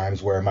 6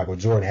 times, where Michael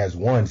Jordan has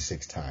won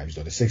 6 times.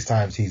 The 6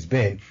 times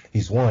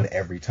he's won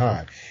every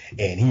time,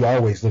 and he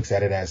always looks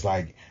at it as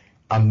like,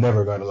 I'm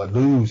never going to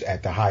lose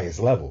at the highest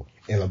level.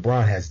 And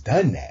LeBron has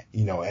done that,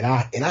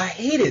 and I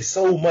hate it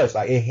so much.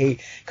 Like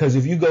because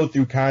if you go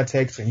through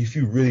context and if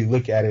you really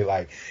look at it,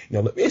 like,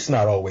 it's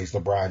not always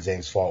LeBron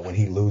James' fault when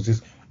he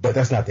loses, but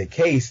that's not the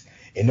case.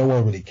 And no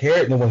one really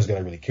cared. No one's going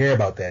to really care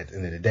about that at the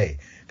end of the day.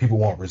 People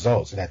want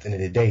results. And at the end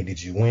of the day,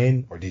 did you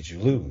win or did you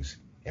lose?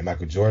 And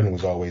Michael Jordan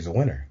was always a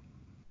winner.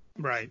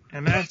 Right.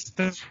 And that's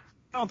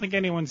I don't think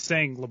anyone's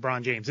saying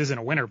LeBron James isn't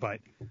a winner, but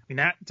I mean,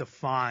 that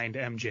defined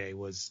MJ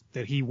was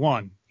that he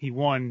won. He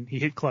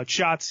hit clutch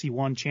shots. He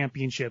won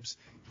championships,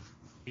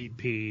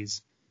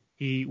 MVPs.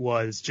 He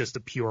was just a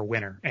pure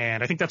winner.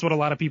 And I think that's what a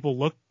lot of people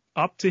look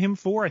up to him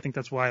for. I think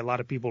that's why a lot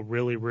of people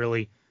really,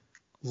 really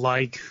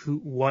like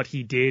what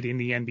he did in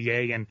the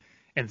NBA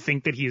and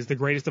think that he is the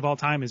greatest of all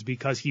time, is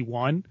because he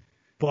won.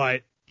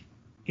 But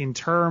in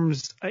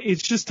terms,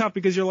 it's just tough,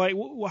 because you're like,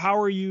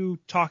 how are you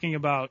talking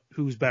about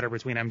who's better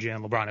between MJ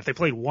and LeBron? If they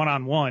played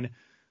one-on-one,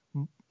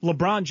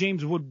 LeBron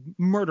James would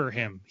murder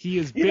him. He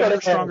is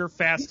bigger, stronger,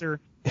 faster,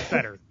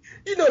 better.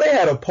 They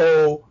had a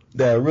poll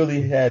that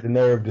really had the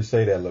nerve to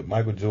say that, look,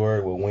 Michael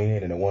Jordan will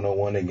win in a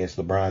one-on-one against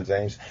LeBron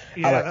James.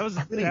 Yeah,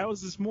 that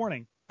was this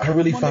morning. I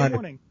really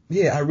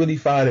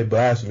find it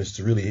blasphemous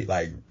to really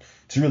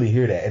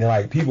hear that. And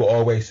like people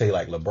always say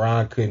like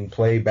LeBron couldn't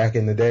play back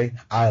in the day.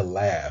 I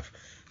laugh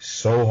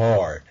so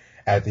hard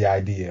at the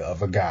idea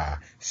of a guy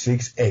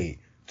 6'8",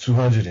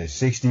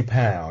 260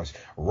 pounds,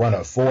 run a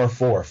 4.4,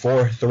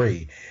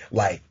 4.3,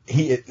 like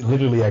he is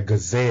literally a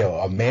gazelle,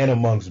 a man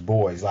amongst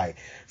boys. Like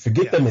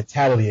forget the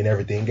mentality and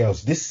everything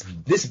else. This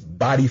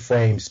body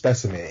frame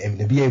specimen, and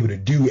to be able to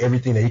do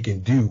everything that he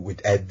can do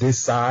at this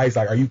size,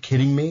 like, are you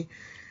kidding me?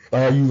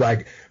 Are you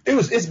like,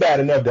 it's bad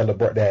enough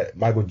that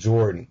Michael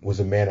Jordan was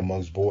a man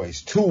amongst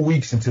boys 2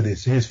 weeks into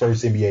his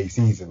first NBA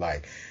season.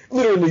 Like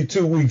literally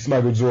 2 weeks,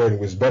 Michael Jordan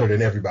was better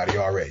than everybody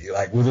already.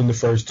 Like within the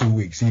first 2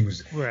 weeks, he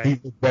was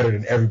better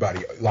than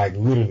everybody, like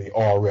literally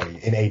already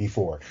in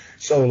 '84.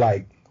 So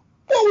like,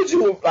 what would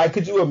you like?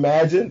 Could you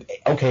imagine?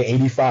 Okay,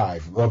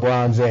 85,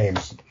 LeBron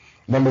James,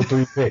 number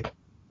 3 pick.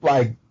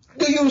 Like,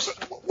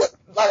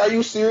 are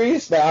you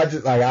serious?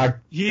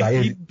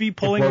 He'd be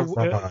pulling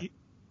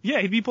Yeah,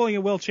 he'd be pulling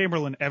a Will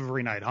Chamberlain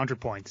every night, 100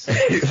 points.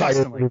 Like,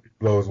 it really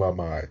blows my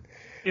mind.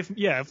 If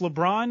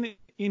LeBron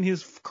in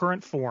his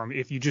current form,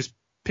 if you just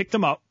picked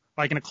him up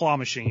like in a claw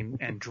machine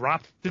and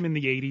dropped him in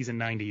the 80s and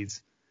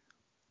 90s,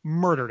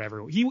 murdered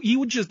everyone. He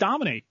would just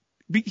dominate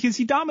because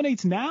he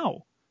dominates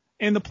now,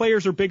 and the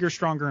players are bigger,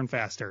 stronger, and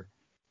faster.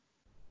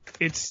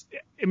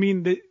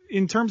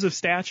 In terms of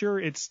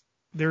stature,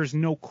 there's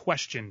no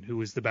question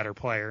who is the better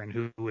player and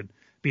who would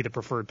be the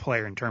preferred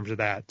player in terms of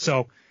that.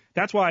 So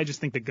that's why I just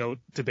think the GOAT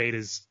debate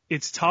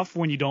it's tough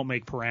when you don't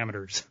make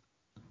parameters.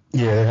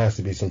 Yeah, there has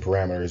to be some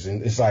parameters,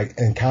 and it's like,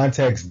 and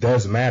context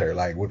does matter.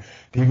 Like,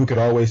 people could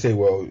always say,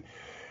 well,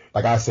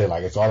 like I said,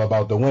 like, it's all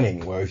about the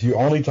winning. Well, if you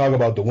only talk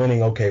about the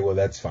winning, okay, well,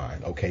 that's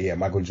fine. Okay, yeah,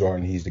 Michael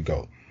Jordan, he's the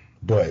GOAT.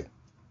 But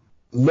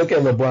look at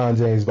LeBron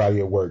James'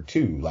 body of work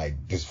too.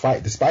 Like,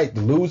 despite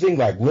the losing,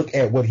 like, look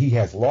at what he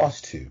has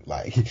lost to.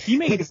 Like, he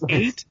made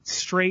 8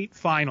 straight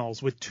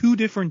finals with 2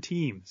 different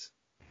teams.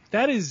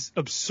 That is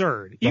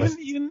absurd.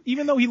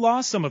 Even though he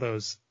lost some of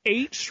those,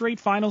 8 straight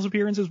finals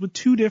appearances with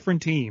 2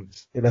 different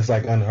teams. Yeah, that's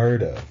like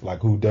unheard of. Like,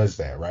 who does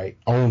that, right?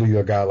 Only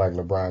a guy like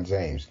LeBron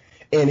James.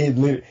 And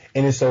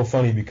it's so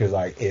funny because,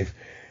 like, if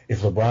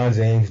LeBron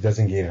James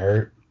doesn't get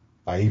hurt,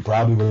 like, he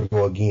probably will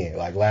go again,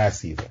 like last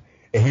season.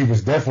 And he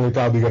was definitely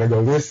probably going to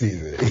go this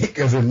season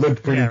because it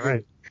looked pretty good.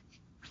 Right.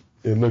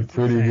 It looked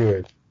pretty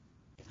good.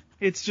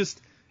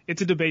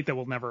 It's a debate that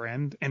will never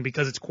end. And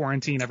because it's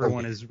quarantine,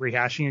 everyone is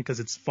rehashing it because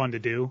it's fun to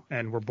do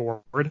and we're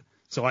bored.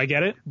 So I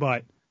get it.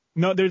 But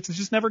no, it's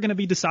just never going to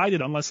be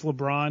decided unless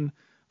LeBron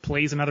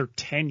plays another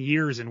 10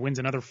 years and wins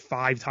another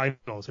 5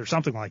 titles or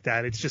something like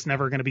that. It's just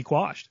never going to be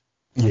quashed.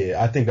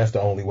 Yeah, I think that's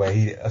the only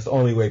way that's the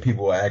only way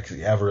people will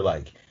actually ever,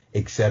 like,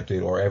 accept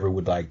it or ever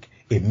would, like,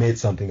 admit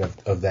something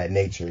of that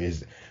nature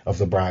is of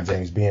LeBron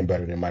James being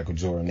better than Michael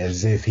Jordan,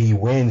 as if he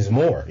wins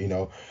more, you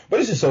know.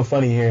 But it's just so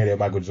funny hearing that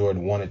Michael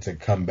Jordan wanted to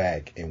come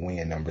back and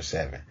win number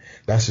 7.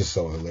 That's just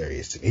so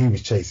hilarious to me. He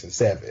was chasing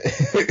 7.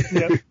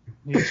 Yep,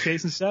 he was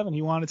chasing 7.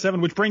 He wanted 7,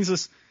 which brings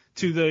us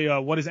to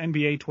the what is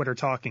NBA Twitter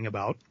talking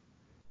about?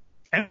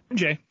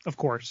 MJ, of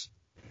course.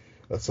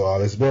 That's all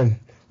it's been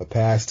the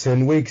past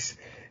 10 weeks,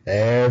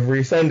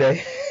 every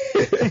Sunday.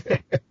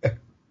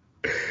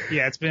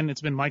 Yeah, it's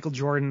been Michael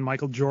Jordan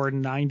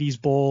 90s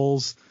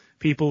Bulls.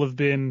 People have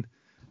been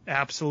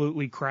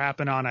absolutely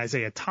crapping on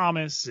Isaiah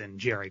Thomas and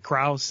Jerry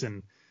Krause,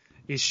 and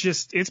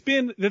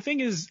the thing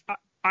is,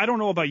 I don't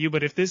know about you,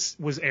 but if this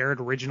was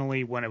aired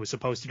originally when it was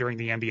supposed to during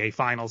the NBA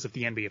Finals, if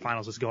the NBA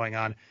Finals was going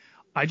on,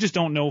 I just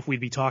don't know if we'd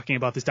be talking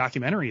about this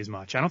documentary as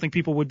much. I don't think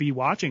people would be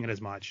watching it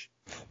as much.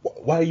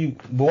 Why do you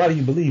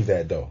believe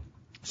that, though?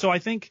 So I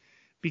think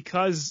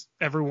because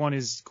everyone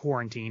is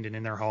quarantined and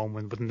in their home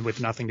with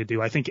nothing to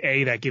do, I think,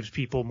 that gives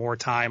people more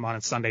time on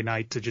a Sunday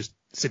night to just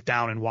sit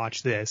down and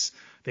watch this.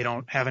 They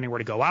don't have anywhere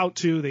to go out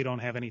to. They don't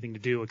have anything to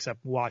do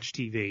except watch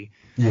TV.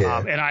 Yeah.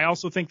 And I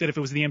also think that if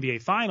it was the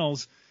NBA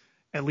Finals,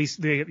 at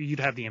least you'd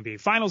have the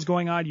NBA Finals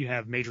going on. You'd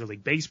have Major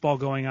League Baseball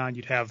going on.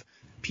 You'd have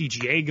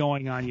PGA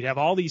going on. You'd have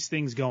all these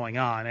things going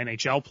on,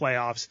 NHL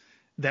playoffs,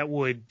 that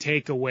would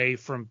take away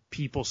from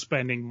people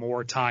spending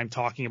more time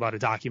talking about a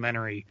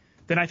documentary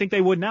than I think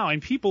they would now.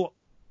 And people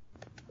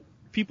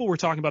were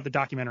talking about the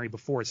documentary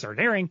before it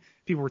started airing.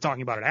 People were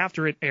talking about it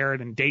after it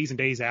aired and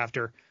days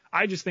after.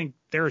 I just think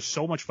there is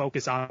so much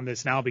focus on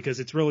this now because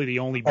it's really the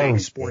only big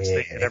sports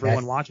thing that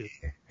everyone watches.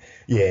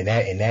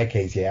 Yeah, in that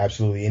case, yeah,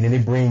 absolutely. And then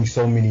it brings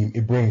so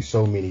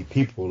many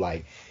people,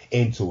 like,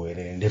 into it,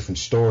 and different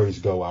stories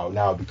go out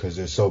now because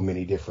there's so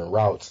many different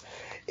routes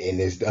in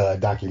this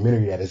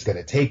documentary that it's going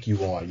to take you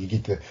on. You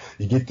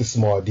get the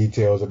small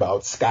details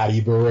about Scotty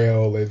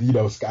Burrell and, you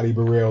know, Scotty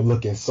Burrell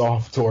looking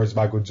soft towards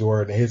Michael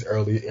Jordan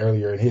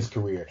earlier in his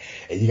career.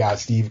 And you got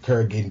Steve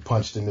Kerr getting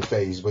punched in the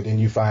face, but then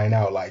you find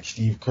out, like,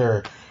 Steve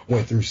Kerr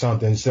went through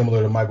something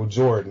similar to Michael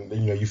Jordan.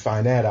 You know, you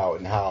find that out,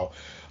 and how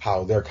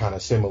they're kind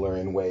of similar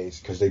in ways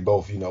because they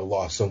both, you know,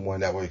 lost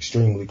someone that were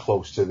extremely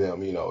close to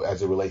them, you know,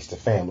 as it relates to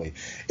family.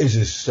 It's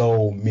just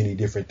so many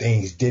different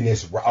things.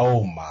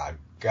 Oh my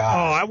God.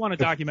 Oh, I want a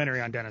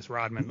documentary on Dennis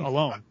Rodman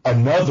alone.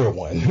 Another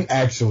one,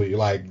 actually,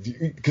 like,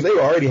 because they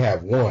already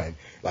have one.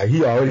 Like,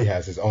 he already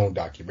has his own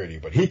documentary,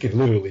 but he could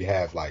literally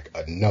have, like,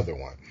 another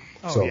one.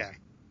 Oh, so, yeah.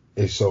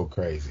 It's so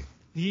crazy.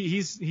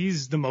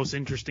 He's the most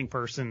interesting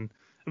person.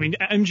 I mean,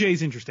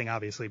 MJ's interesting,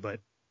 obviously, but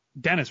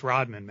Dennis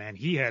Rodman, man,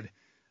 he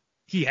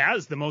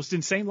has the most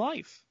insane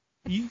life.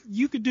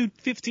 You could do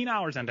 15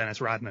 hours on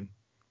Dennis Rodman.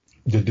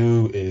 The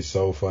dude is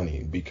so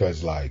funny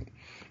because, like,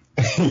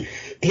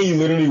 he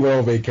literally went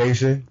on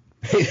vacation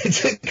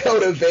to go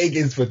to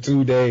Vegas for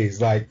 2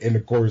 days, like, in the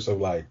course of,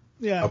 like,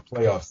 a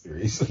playoff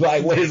series.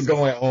 Like, what is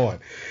going on?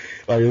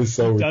 Like, it's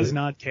so ridiculous. Does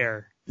not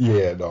care.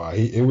 Yeah, no,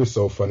 it was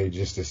so funny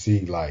just to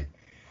see, like,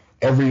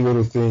 every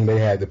little thing they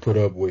had to put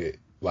up with,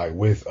 like,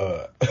 with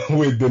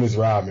Dennis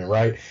Rodman,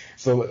 right?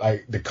 So,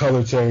 like, the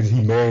color change,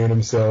 he married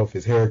himself,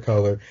 his hair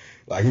color,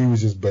 like, he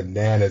was just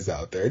bananas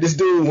out there. This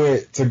dude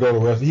went to go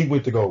wrestle. He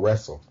went to go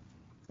wrestle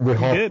with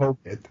Hulk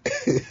Hogan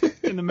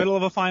in the middle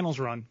of a finals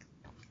run.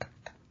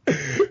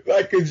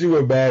 Like, could you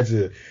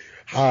imagine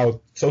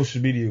how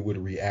social media would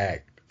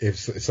react if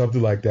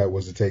something like that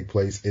was to take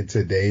place in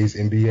today's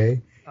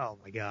NBA. Oh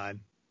my God,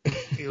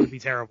 it would be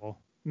terrible.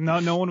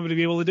 No one would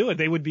be able to do it.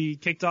 They would be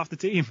kicked off the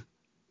team.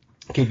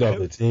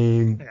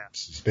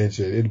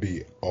 Suspension. It'd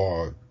be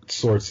all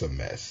sorts of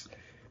mess.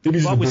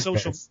 But with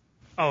social,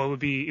 it would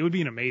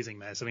be an amazing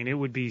mess. I mean, it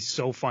would be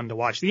so fun to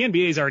watch. The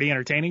NBA is already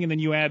entertaining, and then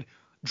you add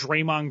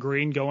Draymond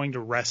Green going to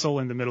wrestle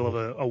in the middle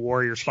of a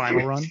Warriors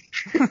final run.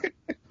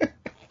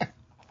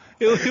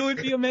 It would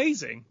be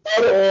amazing.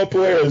 Out of all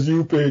players,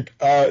 you pick.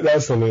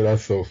 That's hilarious.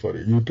 That's so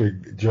funny. You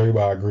pick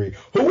Draymond Green.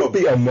 Who would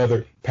be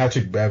another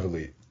Patrick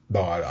Beverly?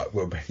 No,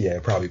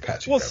 probably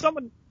Patrick. Well,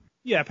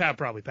 Beverly.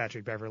 probably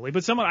Patrick Beverly.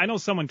 But I know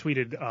someone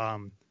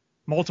tweeted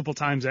multiple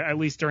times, at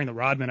least during the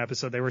Rodman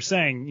episode, they were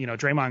saying,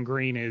 Draymond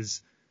Green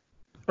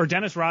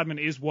Dennis Rodman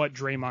is what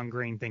Draymond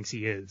Green thinks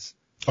he is.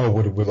 Oh,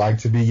 would like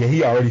to be? Yeah,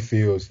 he already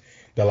feels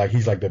that like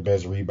he's like the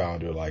best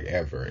rebounder like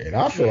ever, and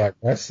I feel like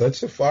that's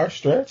such a far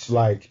stretch.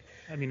 Like,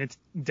 I mean,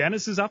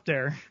 Dennis is up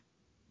there.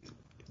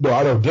 No,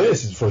 I know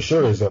Dennis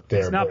is up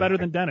there. He's not better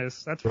than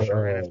Dennis, that's for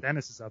sure. And if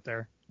Dennis is up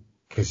there.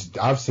 Because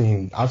I've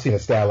seen a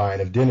stat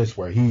line of Dennis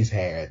where he's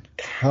had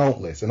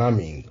countless, and I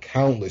mean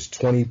countless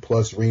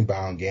 20+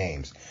 rebound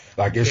games.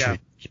 Like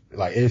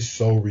it's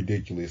so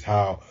ridiculous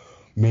how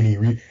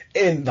many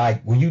and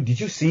like did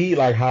you see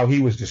like how he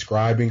was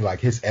describing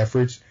like his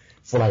efforts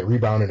for like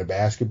rebounding the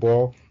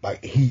basketball,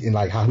 like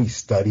how he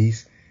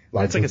studies.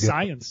 Like it's like a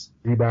science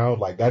rebound,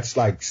 like that's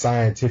like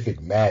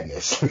scientific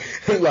madness.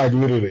 Like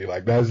literally,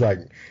 like that's like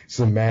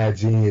some mad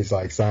genius,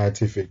 like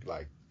scientific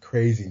like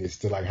craziness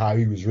to like how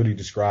he was really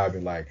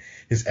describing like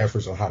his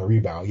efforts on how to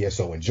rebound. Yeah,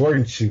 so when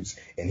Jordan shoots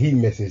and he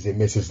misses, it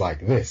misses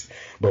like this.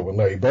 But when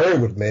Larry Bird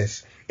would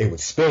miss, it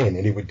would spin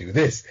and it would do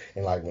this.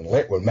 And like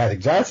when Magic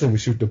Johnson would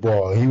shoot the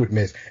ball and he would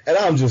miss, and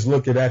I'm just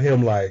looking at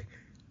him like,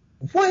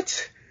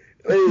 what?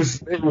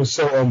 It was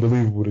so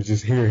unbelievable to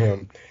just hear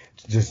him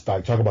just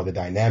like talk about the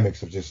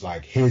dynamics of just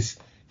like his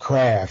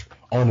craft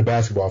on the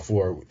basketball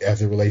floor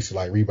as it relates to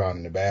like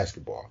rebounding the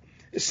basketball.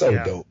 It's so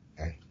dope,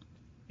 man.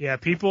 Yeah,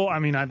 people, I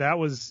mean,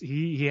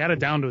 he had it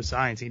down to a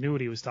science. He knew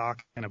what he was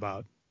talking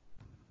about.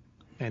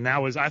 And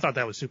I thought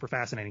that was super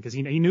fascinating because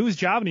he knew his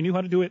job and he knew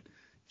how to do it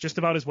just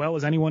about as well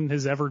as anyone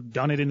has ever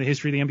done it in the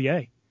history of the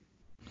NBA.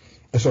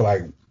 And so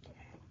like,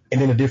 and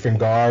then the different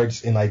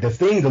guards and like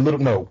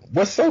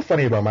what's so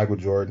funny about Michael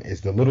Jordan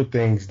is the little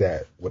things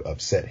that would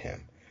upset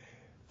him.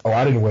 Oh,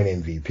 I didn't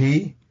win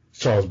MVP.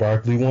 Charles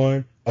Barkley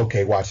won.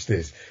 Okay, watch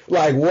this.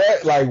 Like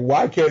what? Like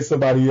why can't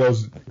somebody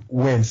else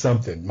win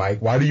something,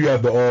 Mike? Why do you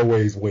have to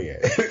always win?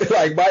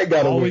 Like Mike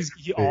gotta win.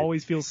 He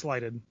always feels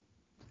slighted.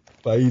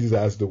 Like he just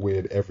has to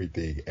win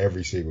everything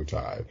every single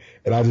time,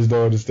 and I just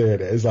don't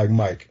understand that. It's like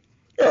Mike.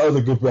 There are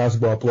other good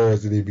basketball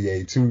players in the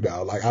NBA too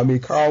now. Like I mean,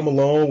 Karl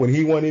Malone when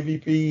he won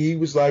MVP, he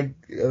was like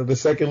the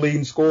second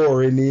leading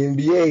scorer in the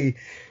NBA.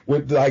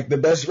 With like the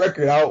best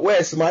record out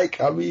west, Mike.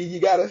 I mean, you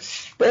gotta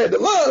spread the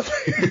love.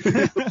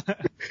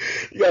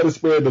 You gotta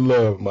spread the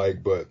love,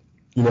 Mike. But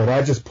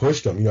that just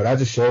pushed him. That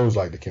just shows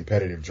like the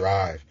competitive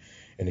drive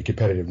and the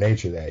competitive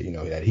nature that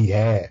that he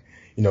had.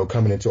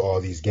 Coming into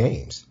all these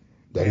games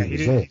that he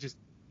was in.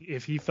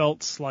 If he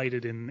felt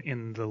slighted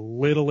in the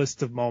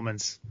littlest of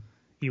moments,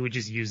 he would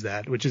just use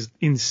that, which is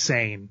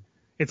insane.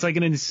 It's like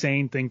an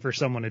insane thing for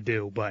someone to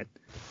do, but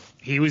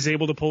he was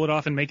able to pull it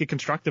off and make it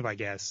constructive, I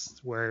guess,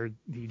 where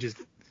he just.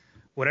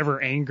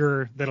 Whatever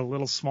anger that a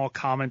little small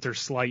comment or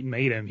slight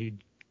made him, he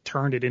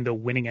turned it into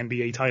winning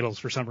NBA titles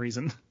for some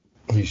reason.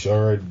 He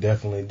sure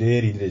definitely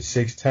did. He did it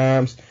 6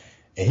 times,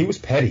 and he was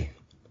petty.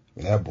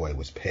 That boy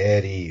was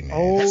petty, man.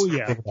 Oh,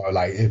 yeah.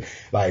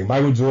 Like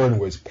Michael Jordan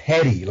was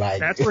petty.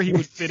 Like that's where he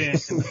would fit in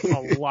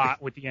a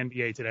lot with the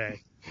NBA today.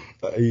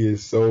 He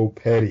is so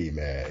petty,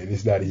 man. And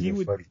it's not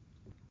even funny.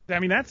 I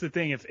mean, that's the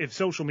thing. If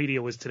social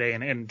media was today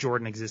and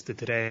Jordan existed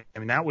today, I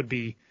mean, that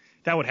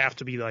would have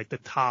to be like the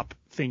top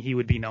thing he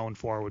would be known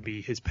for would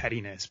be his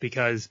pettiness,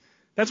 because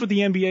that's what the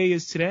NBA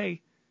is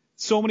today.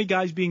 So many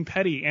guys being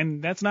petty,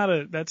 and I'm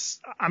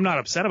not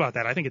upset about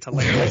that. I think it's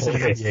hilarious.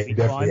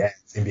 Definitely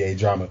adds NBA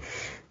drama.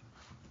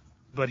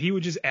 But he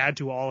would just add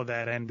to all of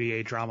that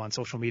NBA drama on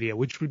social media,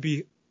 which would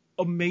be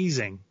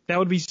amazing. That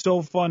would be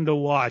so fun to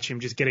watch, him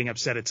just getting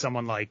upset at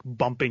someone like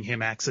bumping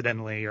him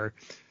accidentally or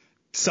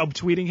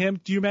subtweeting him.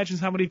 Do you imagine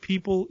how many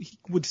people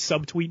would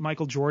subtweet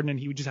Michael Jordan and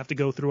he would just have to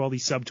go through all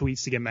these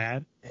subtweets to get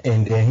mad?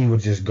 And then he would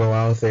just go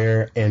out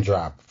there and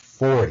drop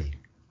 40.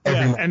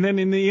 Yeah, and then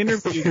in the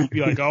interview he'd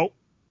be like, oh,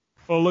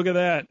 look at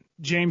that.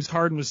 James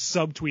Harden was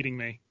subtweeting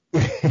me.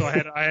 So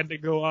I had to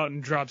go out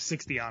and drop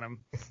 60 on him.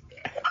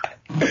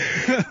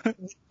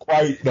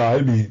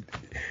 It'd be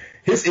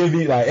his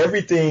MVP, like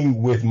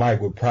everything with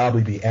Mike would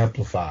probably be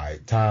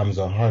amplified times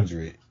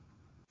 100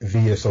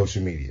 via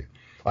social media.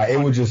 Like it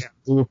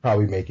would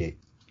probably make it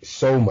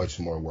so much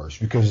more worse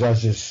because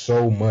that's just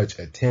so much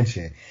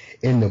attention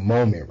in the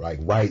moment, like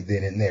right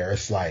then and there.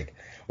 It's like,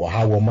 well,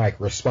 how will Mike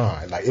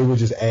respond? Like it would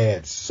just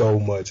add so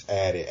much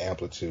added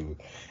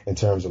amplitude in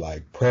terms of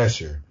like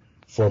pressure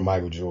for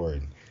Michael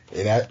Jordan.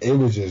 And it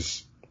was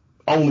just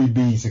only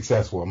be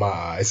successful in my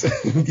eyes.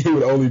 He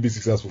would only be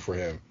successful for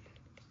him.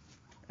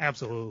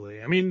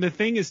 Absolutely. I mean, the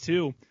thing is,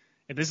 too,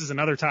 and this is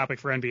another topic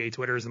for NBA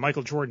Twitter, is the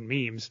Michael Jordan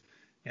memes.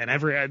 And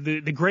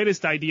the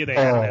greatest idea they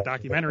had in that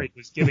documentary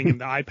was giving him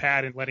the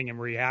iPad and letting him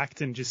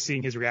react and just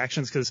seeing his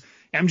reactions, because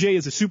MJ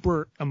is a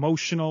super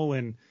emotional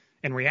and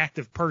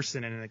reactive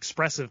person and an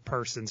expressive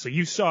person. So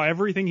you saw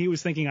everything he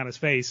was thinking on his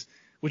face,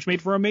 which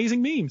made for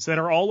amazing memes that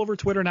are all over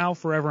Twitter now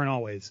forever and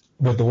always.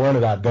 But the one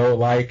that I don't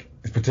like,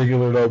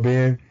 particularly though,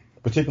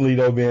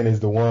 Ben, is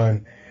the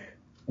one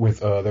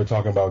with they're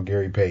talking about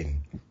Gary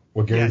Payton.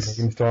 Where Gary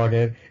Payton's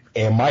talking,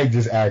 and Mike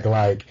just act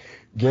like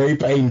Gary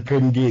Payton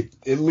couldn't get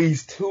at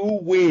least 2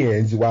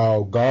 wins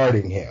while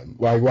guarding him.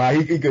 Like,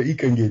 why he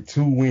couldn't get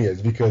 2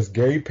 wins, because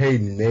Gary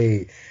Payton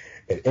made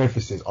an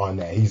emphasis on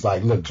that. He's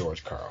like, look,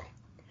 George Karl,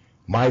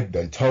 Mike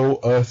done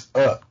tore us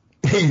up.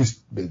 He's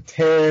been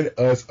tearing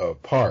us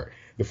apart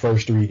the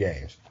first 3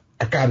 games.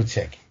 I gotta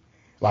check him.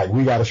 Like,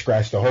 we gotta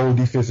scratch the whole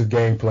defensive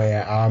game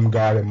plan. I'm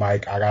guarding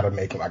Mike. I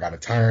gotta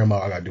tire him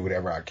up. I gotta do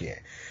whatever I can.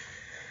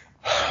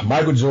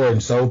 Michael Jordan,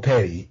 so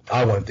petty.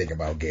 I wasn't thinking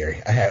about Gary.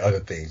 I had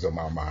other things on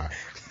my mind.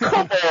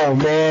 Come on,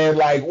 man.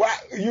 Like, why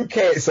you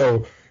can't?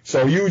 So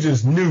you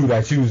just knew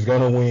that you was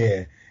gonna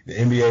win the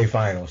NBA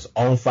Finals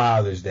on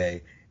Father's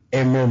Day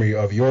in memory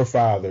of your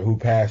father who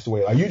passed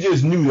away. Like, you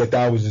just knew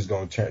that was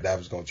gonna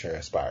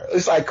transpire.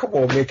 It's like, come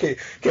on, man.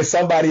 Can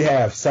somebody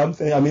have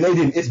something? I mean, they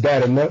didn't. It's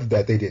bad enough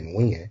that they didn't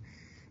win,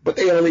 but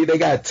they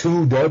got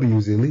 2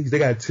 W's at least. They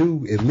got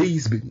 2 at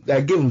least.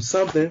 That give them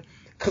something.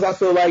 Because I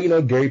feel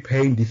like, Gary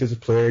Payton, Defensive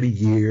Player of the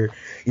Year,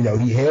 he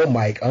held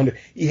Mike under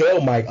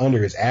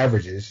his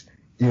averages.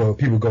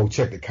 People go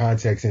check the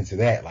context into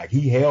that. Like,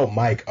 he held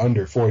Mike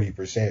under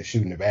 40%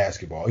 shooting the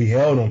basketball. He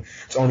held him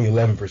to only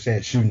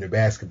 11% shooting the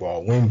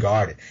basketball when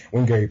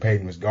Gary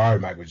Payton was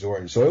guarding Michael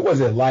Jordan. So it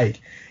wasn't like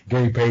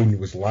Gary Payton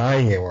was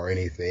lying or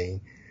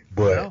anything,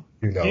 but,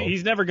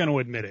 he's never going to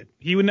admit it.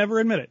 He would never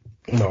admit it.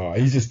 No,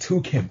 he's just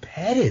too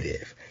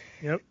competitive.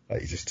 Yep. Like,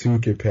 he's just too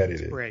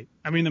competitive. Great.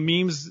 I mean, the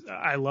memes,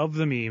 I love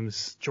the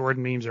memes.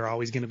 Jordan memes are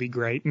always going to be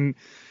great. And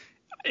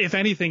if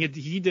anything,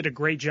 he did a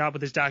great job with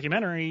this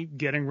documentary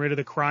getting rid of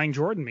the crying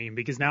Jordan meme,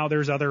 because now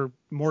there's other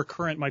more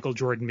current Michael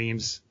Jordan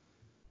memes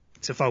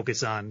to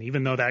focus on,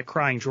 even though that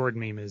crying Jordan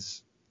meme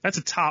that's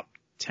a top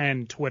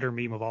 10 Twitter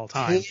meme of all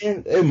time.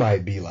 It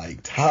might be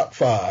like top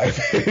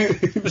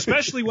 5.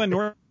 Especially when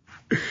the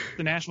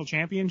national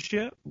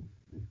championship.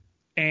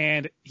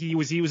 And he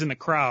was in the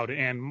crowd,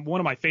 and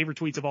one of my favorite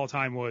tweets of all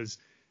time was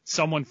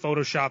someone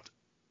photoshopped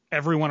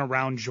everyone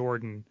around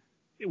Jordan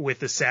with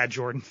the sad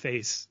Jordan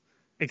face,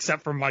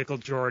 except for Michael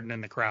Jordan in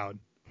the crowd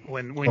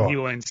when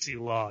UNC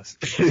lost.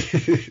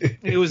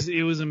 It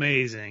was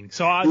amazing.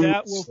 So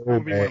that will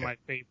be one of my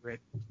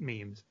favorite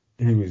memes.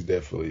 He was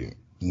definitely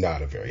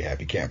not a very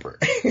happy camper.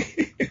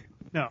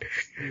 No,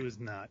 he was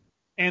not.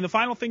 And the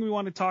final thing we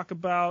want to talk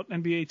about,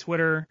 NBA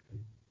Twitter,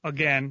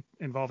 again,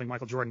 involving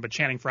Michael Jordan, but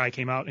Channing Frye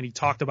came out and he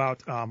talked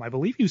about, I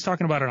believe he was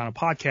talking about it on a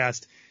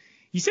podcast.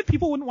 He said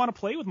people wouldn't want to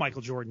play with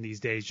Michael Jordan these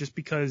days just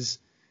because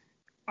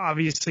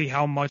obviously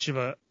how much of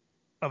a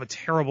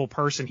terrible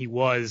person he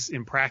was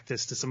in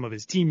practice to some of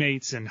his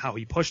teammates and how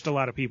he pushed a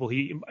lot of people.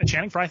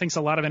 Channing Frye thinks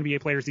a lot of NBA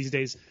players these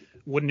days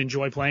wouldn't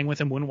enjoy playing with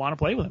him, wouldn't want to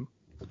play with him.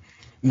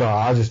 No,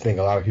 I just think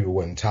a lot of people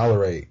wouldn't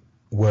tolerate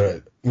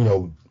what,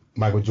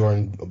 Michael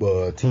Jordan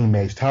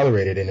teammates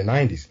tolerated in the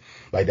 90s.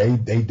 Like,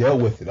 they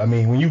dealt with it. I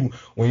mean,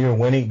 when you're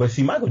winning, but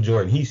see, Michael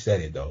Jordan, he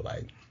said it though.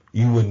 Like,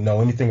 you wouldn't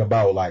know anything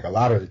about like a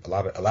lot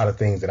of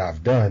things that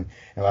I've done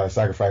and a lot of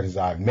sacrifices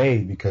I've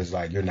made because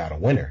like you're not a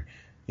winner.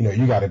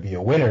 You got to be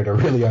a winner to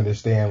really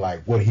understand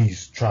like what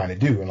he's trying to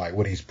do and like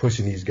what he's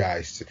pushing these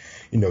guys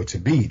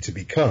to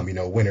become,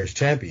 winners,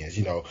 champions,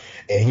 and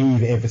he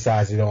even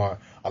emphasized it on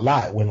a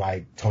lot when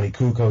like Tony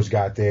Kukoc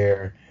got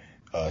there.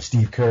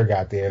 Steve Kerr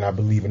got there, and I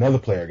believe another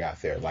player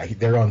got there. Like,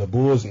 they're on the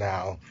Bulls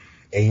now,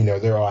 and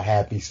they're all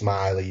happy,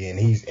 smiley,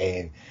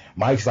 and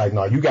Mike's like,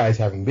 no, you guys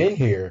haven't been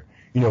here,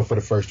 for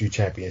the first 2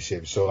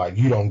 championships, so like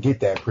you don't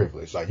get that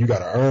privilege. Like, you got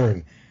to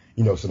earn,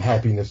 some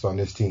happiness on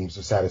this team,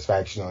 some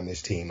satisfaction on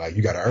this team. Like,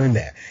 you got to earn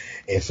that,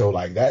 and so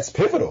like that's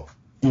pivotal.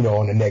 For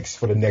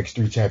the next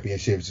 3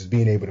 championships is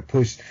being able to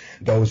push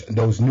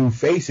those new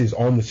faces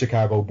on the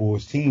Chicago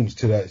Bulls teams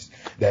to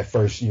that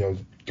first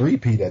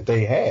 3-peat that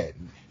they had.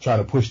 Trying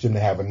to push them to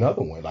have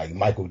another one. Like,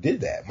 Michael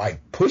did that.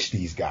 Mike pushed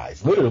these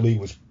guys. Literally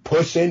was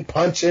pushing,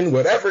 punching,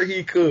 whatever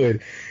he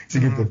could to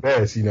get the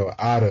best,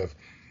 out of,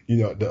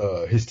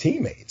 his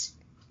teammates.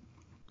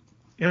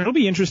 It'll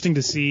be interesting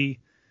to see,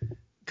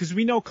 because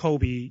we know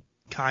Kobe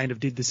kind of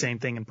did the same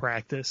thing in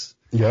practice.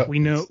 Yeah. We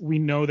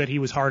know that he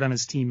was hard on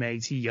his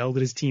teammates. He yelled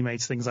at his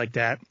teammates, things like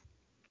that.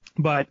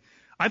 But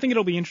I think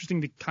it'll be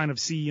interesting to kind of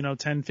see,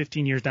 10,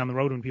 15 years down the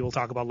road when people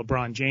talk about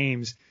LeBron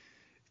James,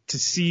 to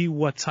see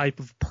what type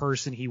of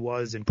person he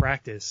was in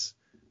practice,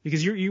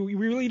 because you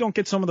really don't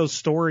get some of those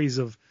stories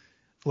of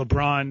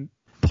LeBron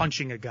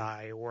punching a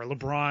guy or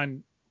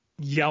LeBron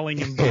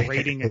yelling and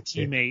berating a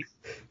teammate.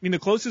 I mean, the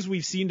closest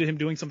we've seen to him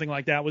doing something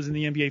like that was in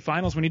the NBA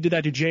Finals when he did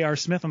that to J.R.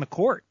 Smith on the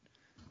court.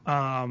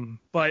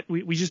 But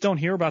we just don't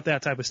hear about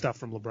that type of stuff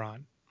from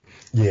LeBron.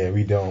 Yeah,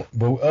 we don't.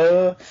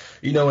 But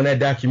in that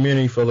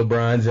documentary for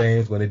LeBron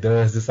James, when it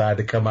does decide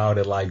to come out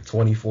at like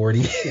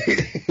 2040.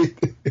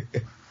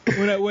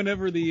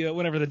 whenever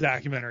the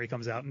documentary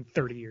comes out in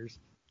 30 years.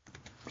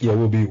 Yeah,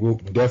 we'll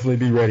definitely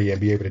be ready and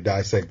be able to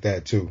dissect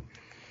that too.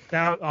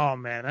 Oh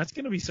man, that's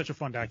gonna be such a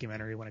fun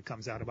documentary when it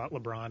comes out about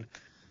LeBron.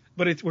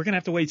 But we're gonna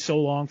have to wait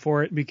so long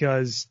for it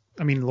because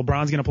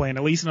LeBron's gonna play in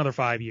at least another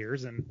 5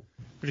 years, and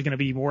there's gonna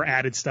be more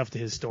added stuff to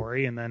his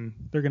story, and then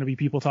there are gonna be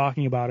people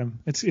talking about him.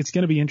 It's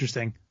gonna be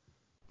interesting.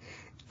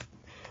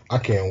 I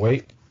can't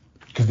wait,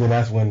 because then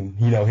that's when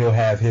he'll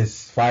have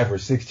his 5 or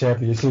 6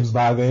 championships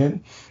by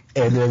then,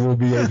 and then we'll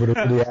be able to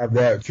really have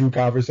that true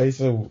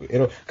conversation.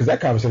 Because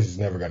that conversation is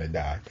never gonna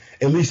die,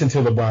 at least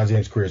until LeBron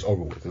James' career is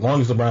over with. As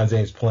long as LeBron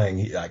James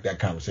playing, that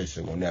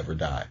conversation will never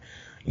die.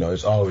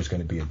 It's always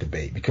going to be a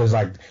debate, because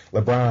like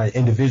LeBron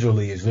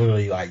individually is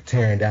literally like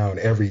tearing down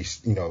every,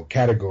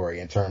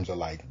 category in terms of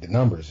like the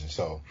numbers. And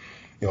so,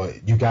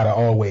 you got to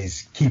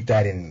always keep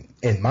that in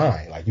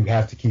mind. Like you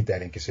have to keep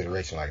that in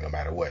consideration, like no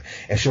matter what.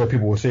 And sure,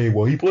 people will say,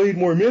 well, he played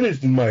more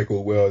minutes than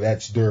Michael. Well,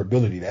 that's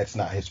durability. That's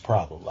not his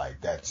problem.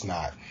 Like that's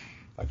not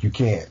like you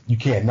can't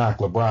knock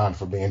LeBron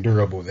for being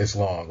durable this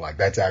long. Like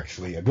that's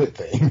actually a good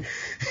thing.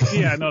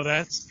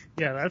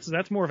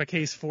 That's more of a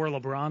case for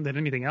LeBron than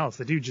anything else.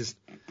 The dude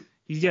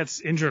he gets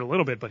injured a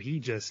little bit, but he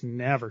just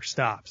never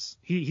stops.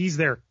 He's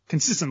there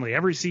consistently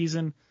every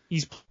season.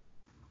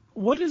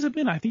 What has it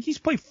been? I think he's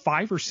played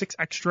 5 or 6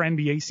 extra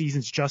NBA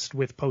seasons just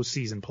with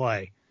postseason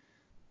play.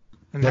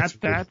 And that's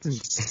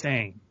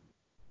insane.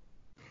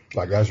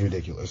 Like that's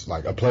ridiculous.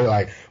 Like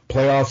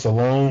playoffs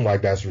alone,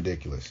 like that's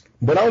ridiculous.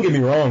 But don't get me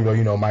wrong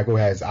though, Michael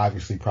has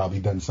obviously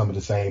probably done some of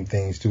the same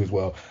things too as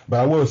well.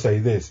 But I will say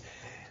this.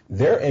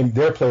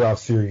 Their playoff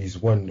series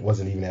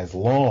wasn't even as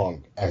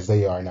long as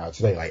they are now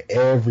today. Like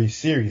every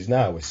series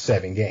now is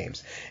 7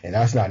 games, and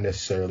that's not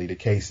necessarily the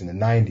case in the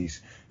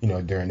 90s.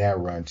 During their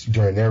runs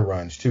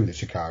too, the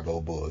Chicago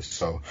Bulls.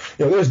 So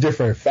there's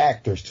different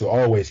factors to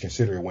always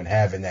consider when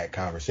having that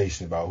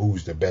conversation about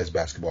who's the best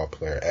basketball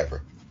player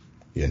ever.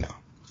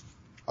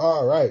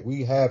 All right,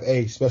 we have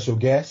a special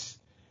guest,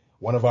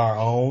 one of our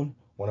own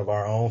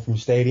from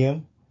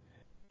Stadium,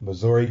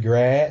 Missouri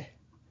grad.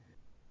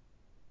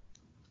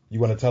 You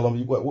want to tell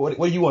them what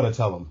do you want to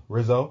tell them,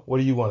 Rizzo? What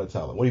do you want to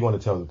tell them? What do you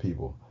want to tell the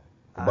people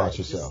about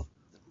yourself?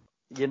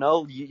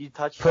 You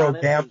touched pro on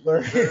it. Gambler.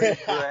 Missouri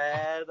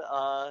grad,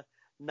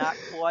 not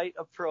quite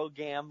a pro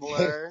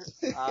gambler,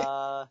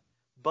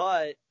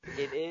 but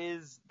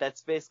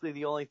that's basically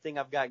the only thing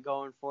I've got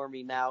going for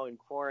me now in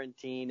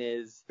quarantine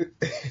is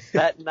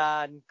betting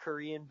on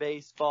Korean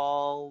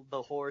baseball,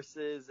 the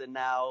horses, and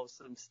now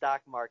some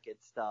stock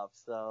market stuff.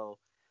 So.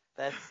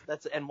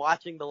 That's and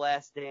watching The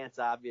Last Dance,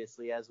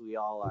 obviously, as we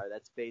all are.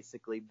 That's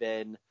basically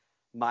been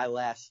my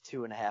last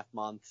 2.5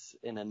 months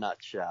in a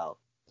nutshell.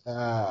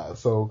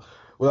 So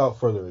without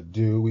further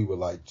ado, we would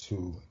like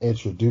to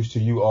introduce to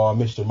you all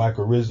Mr.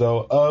 Michael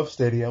Rizzo of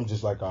Stadium,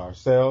 just like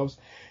ourselves,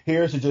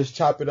 here to just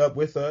chop it up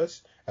with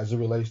us as it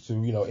relates to,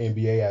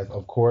 NBA,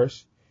 of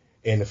course.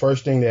 And the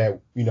first thing that,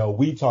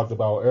 we talked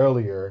about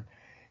earlier,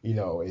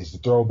 is the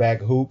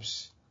throwback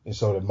hoops. And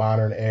so the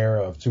modern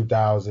era of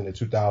 2000 to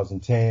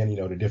 2010,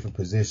 the different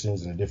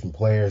positions and the different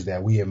players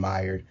that we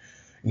admired,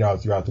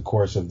 throughout the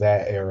course of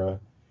that era.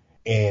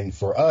 And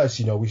for us,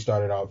 we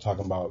started out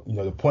talking about,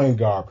 the point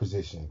guard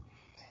position.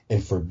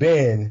 And for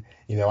Ben,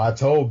 I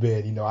told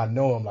Ben, I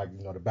know him like,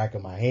 the back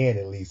of my hand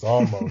at least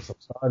almost. I'm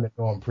starting to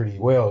know him pretty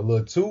well. A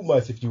little too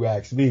much if you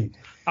ask me.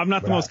 I'm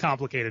not the most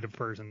complicated of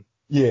person.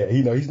 Yeah,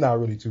 he's not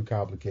really too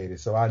complicated.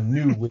 So I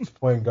knew which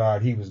point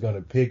guard he was going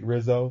to pick,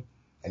 Rizzo.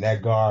 And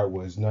that guard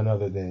was none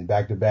other than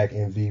back-to-back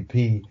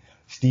MVP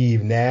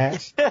Steve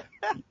Nash.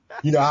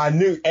 I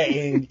knew,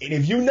 and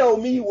if you know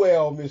me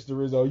well, Mr.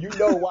 Rizzo, you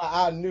know why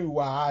I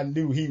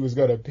knew he was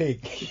gonna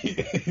pick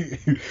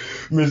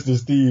Mr.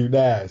 Steve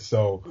Nash.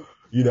 So,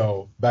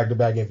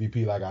 back-to-back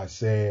MVP, like I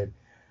said,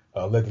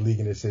 led the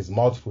league in assists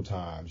multiple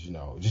times.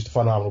 Just a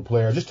phenomenal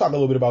player. Just talk a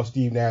little bit about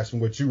Steve Nash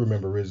and what you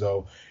remember,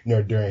 Rizzo,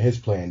 during his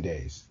playing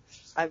days.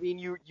 I mean,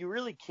 you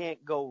really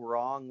can't go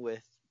wrong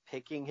with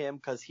picking him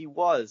because he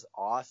was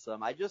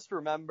awesome. I just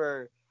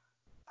remember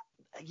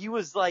he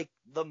was like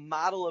the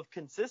model of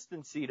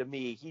consistency to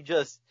me.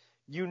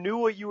 You knew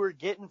what you were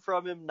getting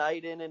from him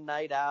night in and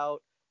night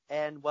out.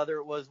 And whether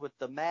it was with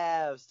the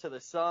Mavs to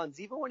the Suns,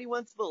 even when he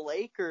went to the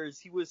Lakers,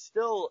 he was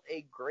still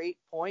a great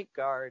point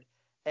guard.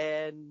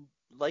 And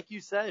like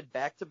you said,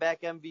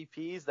 back-to-back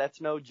MVPs,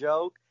 that's no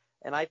joke.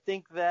 And I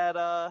think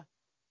that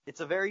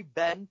it's a very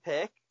Ben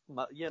pick,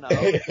 That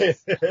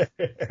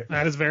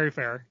is very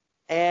fair.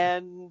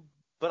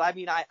 But I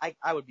mean,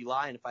 I would be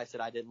lying if I said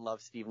I didn't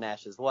love Steve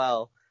Nash as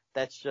well.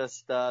 That's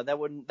just, that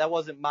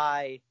wasn't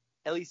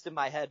at least in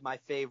my head, my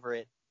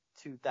favorite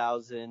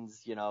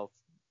 2000s,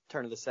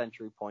 turn of the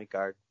century point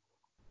guard.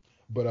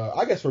 But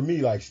I guess for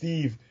me, like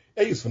Steve,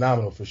 He was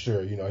phenomenal for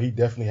sure. You know, he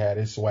definitely had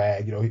his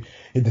swag. You know,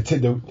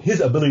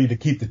 his ability to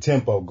keep the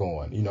tempo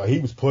going. You know, he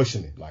was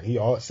pushing it. Like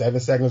 7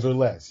 seconds or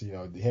less. You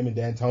know, him and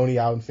D'Antoni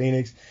out in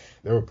Phoenix,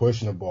 they were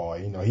pushing the ball.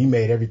 You know, he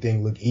made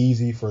everything look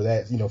easy for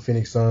that, you know,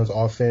 Phoenix Suns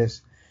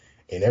offense,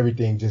 and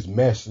everything just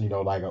meshed, you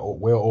know, like a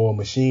well-oiled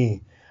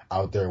machine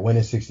out there,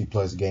 winning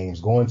 60-plus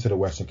games, going to the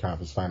Western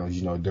Conference Finals,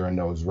 you know, during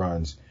those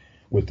runs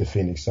with the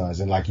Phoenix Suns.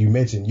 And like you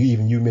mentioned,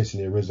 you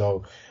mentioned it,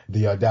 Rizzo,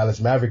 the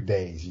Dallas Maverick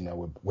days, you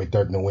know, with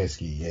Dirk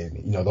Nowitzki,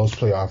 and, you know, those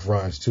playoff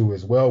runs too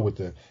as well, with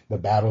the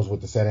battles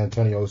with the San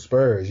Antonio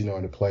Spurs, you know,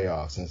 in the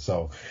playoffs. And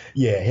so,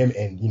 yeah, him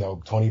and, you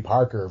know, Tony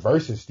Parker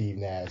versus Steve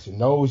Nash and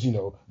those, you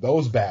know,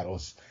 those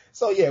battles.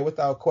 So, yeah,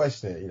 without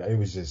question, you know, it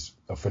was just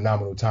a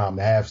phenomenal time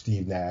to have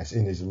Steve Nash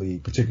in this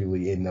league,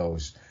 particularly in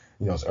those,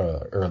 you know,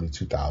 early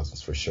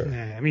 2000s for sure.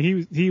 Yeah, I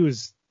mean,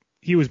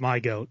 he was my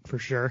GOAT for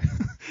sure.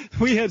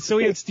 we had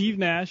Steve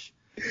Nash,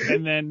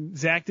 and then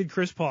Zach did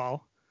Chris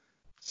Paul.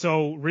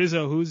 So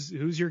Rizzo,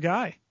 who's your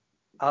guy?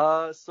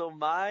 So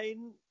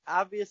mine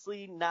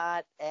obviously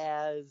not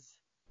as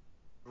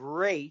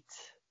great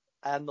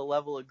on the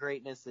level of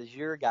greatness as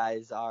your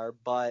guys are,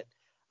 but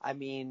I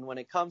mean, when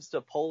it comes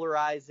to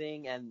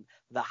polarizing and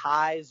the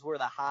highs were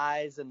the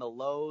highs and the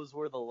lows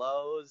were the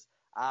lows,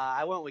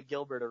 I went with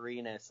Gilbert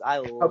Arenas. I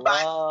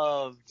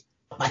loved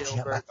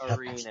Gilbert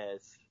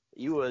Arenas.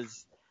 He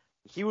was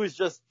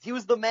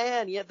the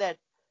man. He had that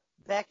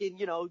back in,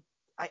 you know,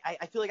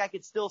 I feel like I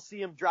could still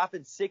see him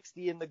dropping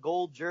 60 in the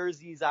gold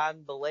jerseys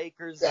on the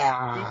Lakers,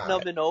 beating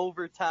them in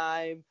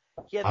overtime.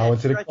 He had that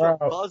stretch of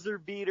buzzer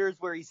beaters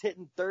where he's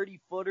hitting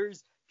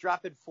 30-footers,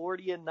 dropping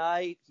 40 a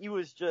night. He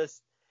was,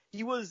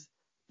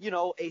 you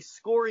know, a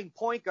scoring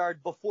point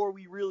guard before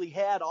we really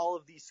had all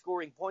of these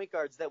scoring point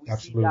guards that we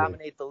see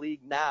dominate the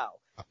league now.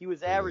 He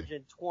was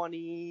averaging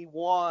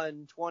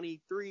 21,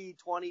 23,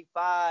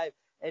 25,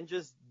 and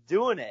just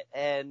doing it.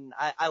 And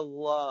I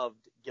loved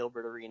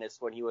Gilbert Arenas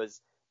when he was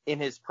in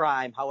his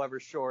prime, however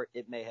short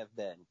it may have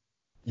been.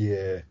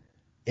 Yeah.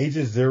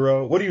 Agent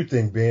Zero. What do you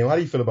think, Ben? How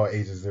do you feel about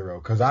Agent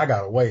Zero? Because I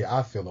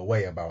feel a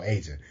way about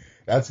Agent.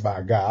 That's my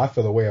guy. I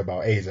feel a way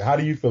about Agent. How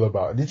do you feel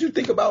about it? Did you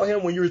think about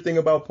him when you were thinking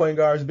about point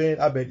guards, Ben?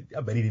 I bet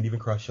he didn't even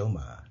cross your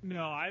mind.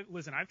 No,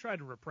 I've tried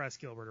to repress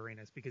Gilbert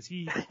Arenas because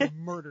he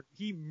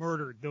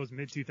murdered those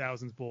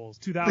mid-2000s Bulls.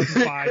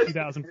 2005,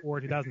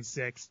 2004,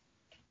 2006.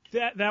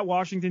 That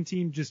Washington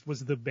team just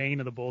was the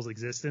bane of the Bulls'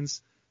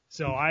 existence.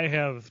 So I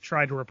have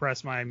tried to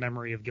repress my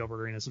memory of Gilbert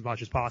Arenas as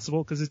much as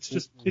possible because it's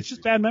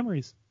just bad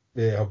memories.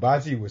 Yeah,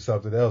 Hibachi was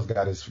something else.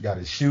 Got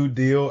his shoe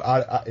deal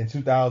in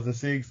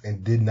 2006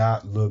 and did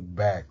not look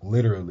back.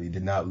 Literally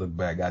did not look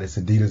back. Got his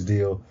Adidas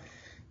deal,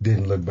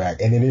 didn't look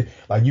back. And then,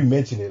 like you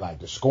mentioned it, like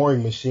the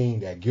scoring machine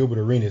that Gilbert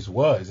Arenas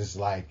was. It's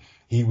like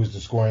he was the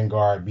scoring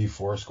guard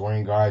before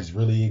scoring guards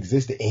really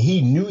existed, and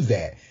he knew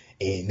that.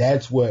 And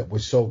that's what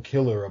was so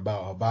killer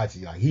about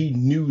Hibachi. Like he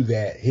knew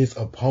that his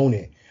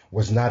opponent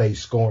was not a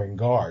scoring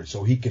guard,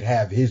 so he could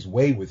have his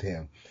way with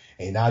him.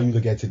 And now you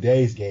look at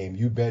today's game,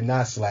 you better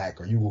not slack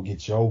or you will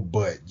get your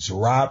butt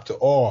dropped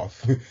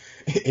off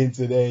in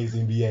today's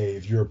NBA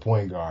if you're a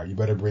point guard. You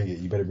better bring it.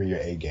 You better bring your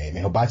A game.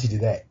 And Hibachi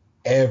did that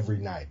every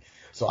night.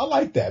 So I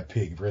like that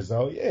pick,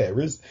 Rizzo. Yeah,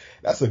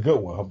 that's a good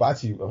one.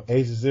 Hibachi,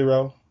 Agent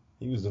Zero,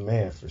 he was the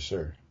man for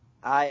sure.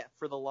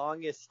 For the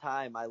longest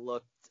time, I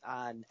looked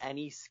on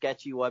any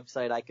sketchy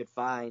website I could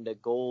find a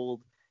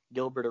gold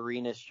Gilbert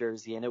Arenas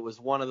jersey, and it was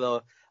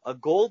a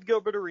gold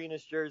Gilbert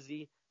Arenas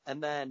jersey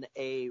and then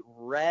a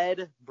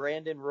red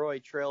Brandon Roy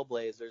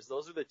Trailblazers.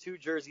 Those are the two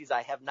jerseys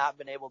I have not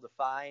been able to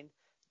find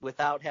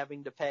without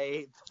having to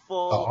pay the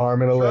full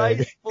arm and a price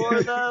leg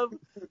for them.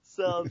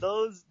 So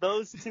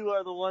those two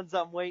are the ones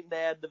I'm waiting to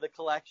add to the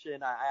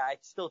collection. I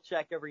still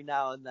check every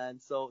now and then.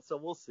 So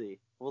we'll see.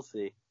 We'll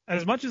see.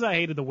 As much as I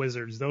hated the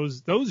Wizards,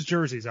 those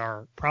jerseys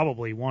are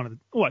probably one of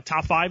the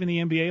top 5 in the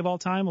NBA of all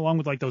time, along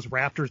with like those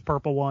Raptors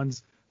purple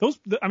ones.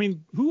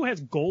 Who has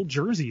gold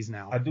jerseys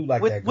now? I do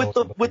like that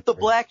gold. With the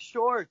black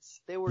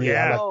shorts. They were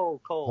so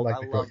cold. I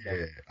love them.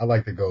 Yeah, I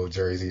like the gold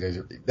jersey.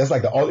 That's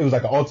like it was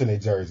like an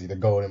alternate jersey, the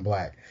gold and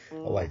black.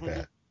 Mm-hmm. I like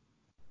that.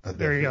 I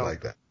there you go.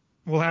 Like that.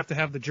 We'll have to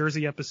have the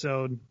jersey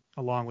episode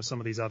along with some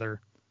of these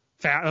other,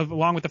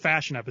 along with the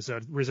fashion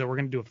episode. Rizzo, we're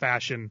going to do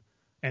a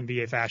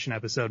NBA fashion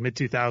episode,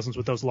 mid-2000s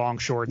with those long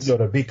shorts.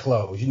 The big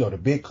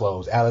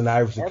clothes. Allen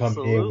Iverson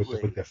coming in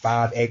with the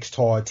 5X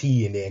tall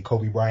tee, and then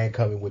Kobe Bryant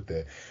coming with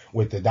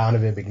the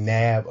Donovan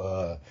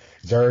McNabb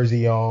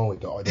jersey on.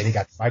 Then he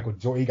got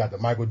the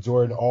Michael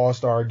Jordan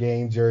All-Star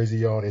Game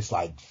jersey on. It's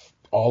like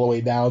all the way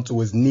down to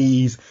his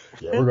knees.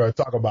 Yeah, we're going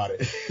to talk about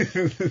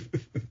it.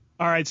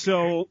 All right,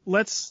 so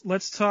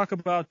let's talk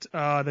about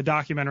the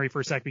documentary for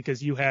a sec,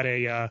 because you had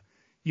a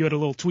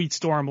little tweet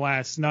storm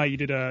last night. You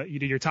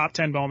did your top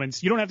 10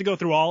 moments. You don't have to go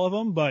through all of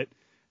them, but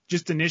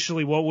just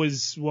initially, what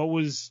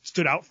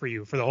stood out for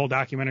you for the whole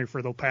documentary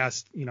for the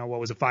past,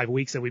 5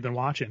 weeks that we've been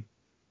watching?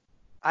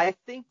 I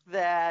think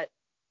that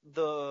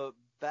the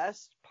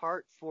best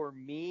part for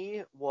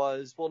me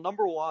was, well,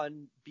 number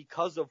one,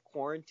 because of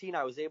quarantine,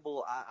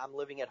 I'm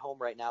living at home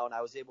right now, and I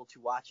was able to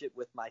watch it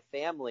with my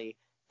family.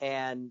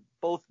 And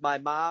both my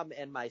mom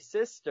and my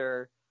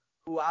sister,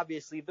 who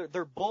obviously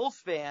they're Bulls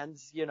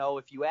fans, you know,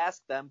 if you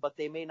ask them, but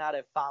they may not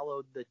have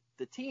followed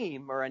the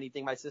team or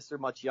anything. My sister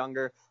much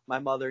younger, my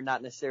mother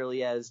not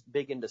necessarily as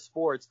big into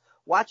sports.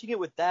 Watching it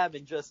with them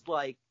and just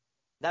like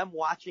them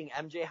watching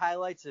MJ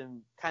highlights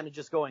and kind of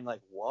just going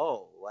like,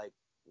 whoa, like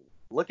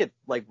look at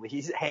like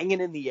he's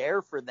hanging in the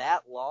air for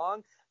that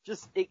long.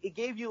 Just it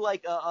gave you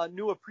like a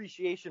new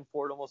appreciation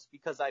for it almost,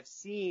 because I've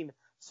seen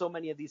so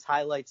many of these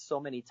highlights so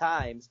many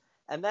times.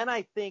 And then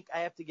I think I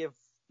have to give,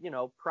 you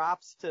know,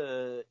 props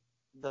to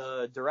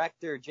the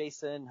director,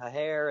 Jason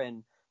Haher,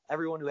 and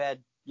everyone who had,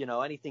 you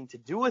know, anything to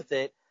do with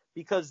it,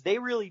 because they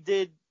really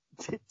did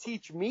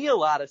teach me a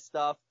lot of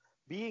stuff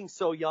being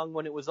so young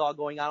when it was all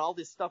going on, all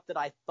this stuff that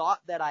I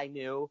thought that I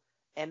knew,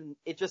 and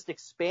it just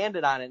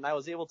expanded on it, and I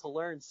was able to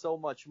learn so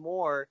much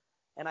more.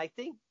 And I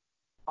think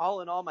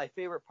all in all, my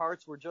favorite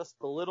parts were just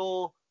the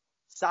little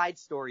side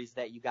stories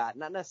that you got,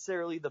 not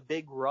necessarily the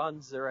big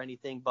runs or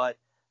anything, but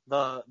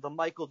the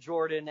Michael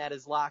Jordan at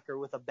his locker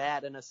with a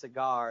bat and a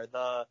cigar,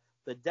 the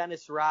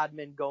Dennis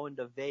Rodman going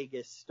to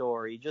Vegas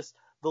story, just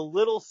the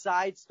little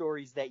side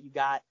stories that you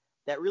got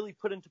that really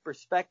put into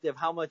perspective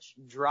how much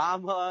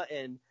drama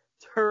and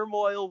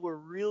turmoil were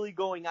really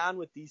going on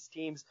with these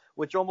teams,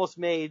 which almost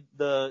made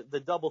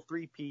the double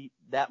three-peat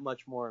that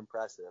much more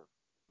impressive.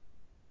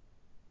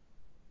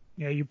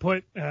 Yeah, you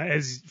put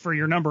as for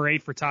your number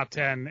 8 for top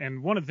 10,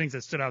 and one of the things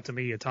that stood out to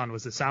me a ton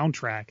was the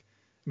soundtrack.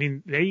 I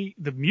mean,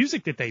 the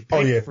music that they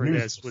picked for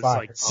this was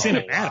like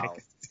cinematic. Wow.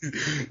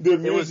 The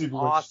music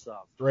was awesome.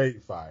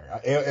 Straight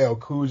fire. LL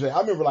Cool J. I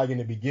remember like in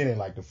the beginning,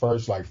 like the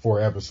first like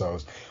 4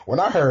 episodes, when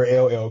I heard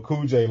LL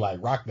Cool J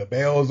like rock the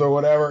bells or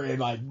whatever, and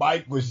like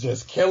Mike was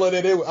just killing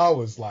it. I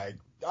was like,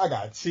 I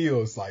got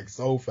chills like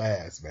so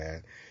fast,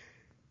 man.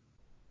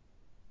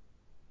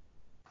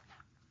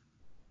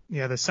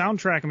 Yeah, the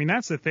soundtrack, I mean,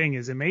 that's the thing,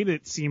 is it made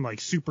it seem like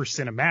super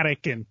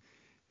cinematic and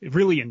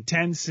really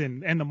intense,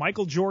 and the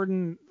Michael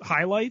Jordan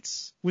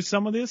highlights with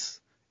some of this,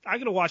 I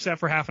could have watched that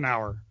for half an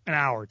hour,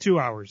 2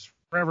 hours,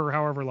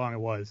 however long it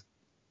was.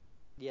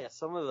 Yeah,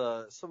 some of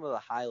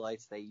the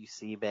highlights that you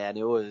see, man,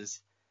 it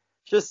was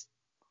just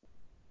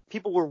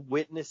people were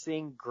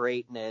witnessing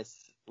greatness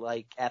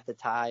like at the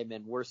time,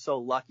 and we're so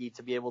lucky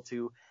to be able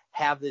to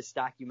have this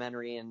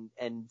documentary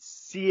and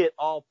see it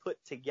all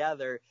put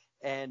together,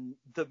 and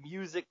the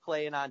music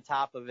playing on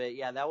top of it.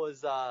 Yeah, that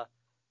was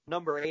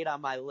number 8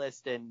 on my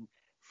list, and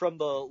from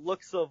the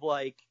looks of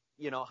like,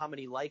 you know, how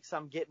many likes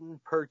I'm getting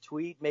per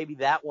tweet, maybe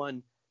that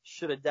one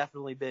should have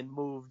definitely been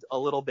moved a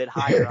little bit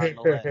higher on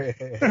the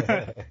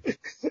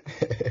list.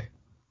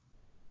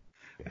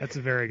 That's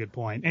a very good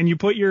point. And you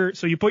put your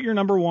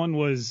number 1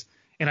 was,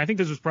 and I think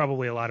this was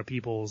probably a lot of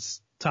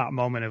people's top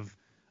moment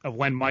of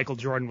when Michael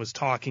Jordan was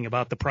talking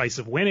about the price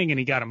of winning and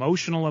he got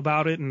emotional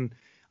about it. And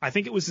I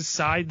think it was a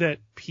side that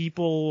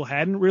people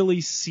hadn't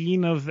really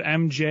seen of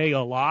MJ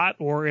a lot,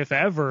 or if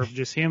ever,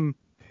 just him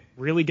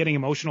really getting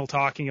emotional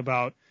talking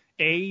about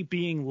A,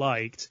 being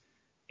liked,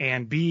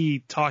 and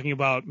B, talking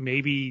about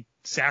maybe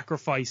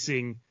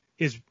sacrificing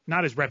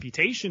not his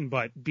reputation,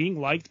 but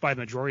being liked by the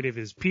majority of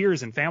his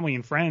peers and family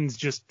and friends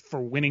just for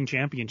winning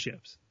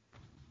championships.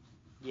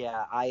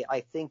 Yeah,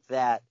 I think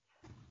that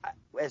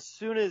as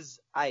soon as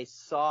I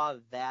saw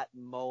that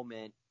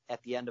moment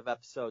at the end of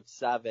episode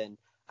 7,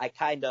 I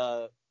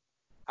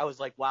was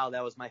like, wow,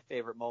 that was my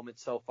favorite moment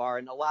so far.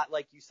 And a lot,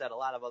 like you said, a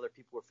lot of other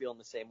people were feeling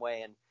the same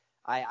way. And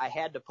I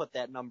had to put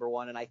that number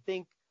 1. And I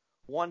think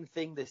one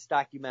thing this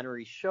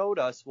documentary showed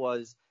us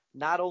was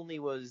not only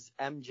was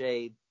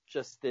MJ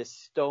just this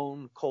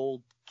stone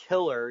cold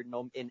killer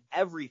in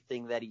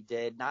everything that he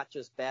did, not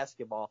just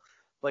basketball,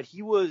 but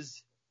he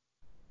was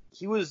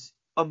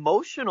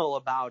emotional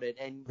about it,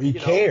 and he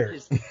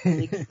cared.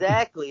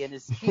 Exactly. And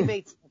his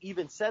teammates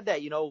even said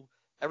that,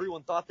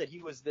 everyone thought that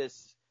he was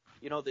this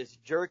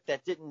jerk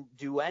that didn't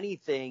do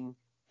anything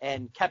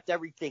and kept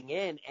everything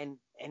in, and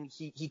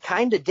he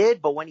kind of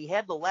did, but when he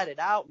had to let it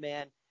out,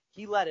 man,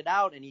 he let it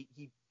out, and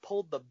he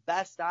pulled the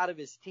best out of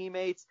his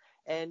teammates.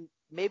 And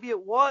maybe it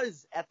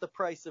was at the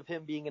price of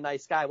him being a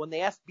nice guy. When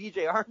they asked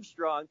B.J.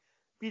 Armstrong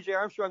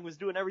was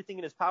doing everything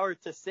in his power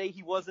to say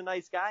he was a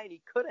nice guy, and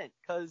he couldn't,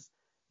 because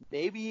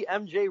maybe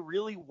MJ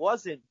really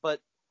wasn't,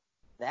 but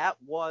that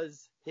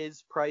was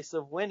his price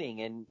of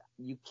winning, and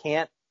you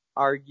can't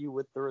argue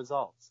with the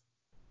results.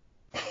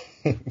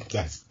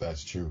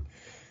 That's true.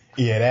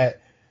 Yeah,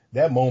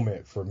 that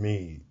moment for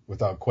me,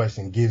 without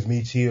question, gives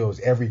me chills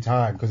every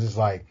time, because it's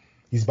like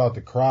he's about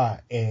to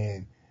cry,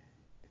 and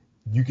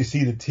you can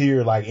see the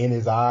tear like in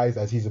his eyes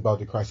as he's about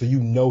to cry, so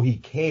he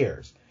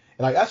cares.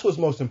 And like that's what's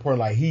most important.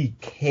 Like he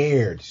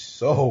cared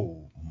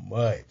so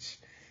much.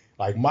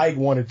 Like Mike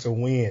wanted to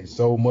win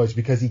so much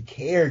because he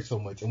cared so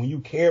much. And when you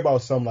care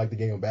about something like the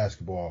game of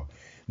basketball,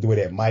 the way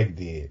that Mike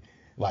did,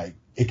 like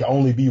it can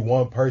only be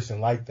one person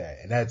like that,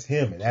 and that's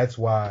him. And that's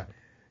why,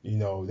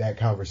 that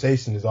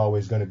conversation is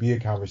always going to be a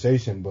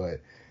conversation,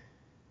 but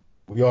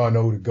we all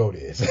know who the GOAT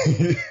is.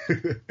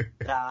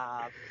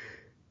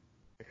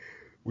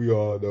 We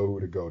all know who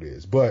the GOAT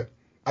is. But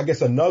I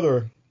guess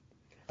another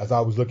as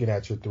I was looking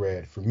at your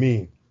thread, for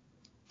me,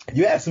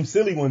 you had some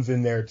silly ones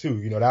in there too.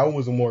 You know, that one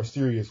was a more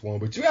serious one,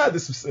 but you had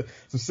some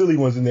silly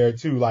ones in there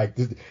too, like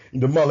the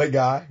mullet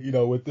guy, you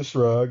know, with the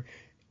shrug.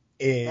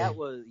 And That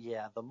was,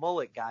 yeah, the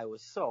mullet guy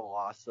was so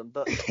awesome.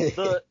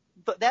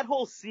 That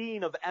whole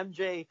scene of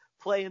MJ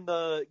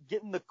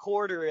getting the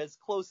quarter as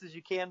close as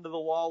you can to the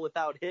wall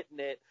without hitting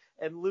it,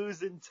 and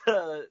losing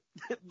to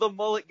the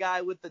mullet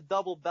guy with the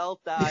double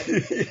belt on,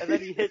 and then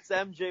he hits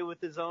MJ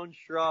with his own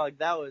shrug.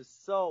 That was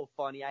so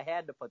funny. I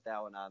had to put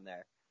that one on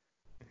there.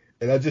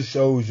 And that just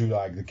shows you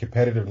like the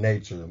competitive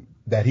nature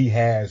that he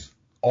has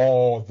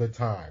all the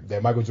time,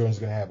 that Michael Jordan's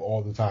going to have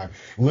all the time.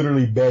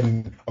 Literally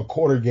betting a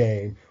quarter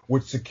game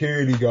with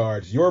security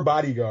guards, your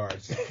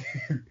bodyguards,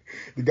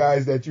 the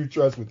guys that you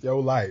trust with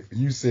your life.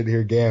 You sit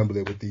here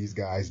gambling with these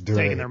guys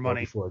taking their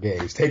money before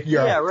games.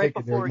 Right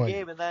before a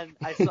game. And then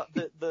I saw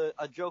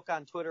a joke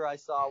on Twitter I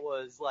saw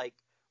was like,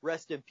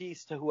 rest in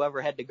peace to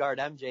whoever had to guard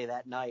MJ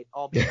that night,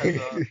 all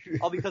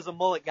because of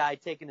mullet guy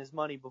taking his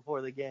money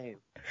before the game.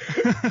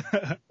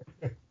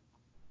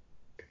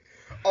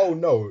 Oh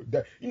no,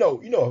 you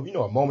know,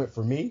 a moment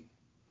for me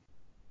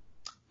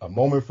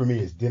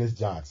is Dennis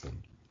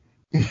Johnson.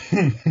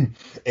 And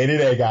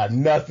it ain't got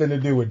nothing to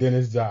do with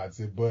Dennis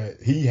Johnson,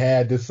 but he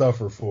had to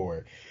suffer for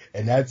it.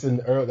 And that's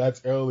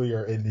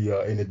earlier in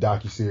the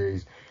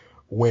docuseries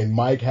when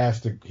Mike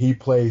he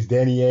plays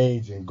Danny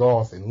Ainge in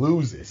golf and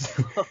loses.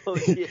 Oh,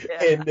 yeah.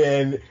 And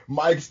then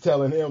Mike's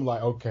telling him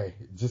like, okay,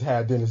 just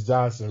have Dennis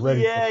Johnson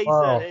ready for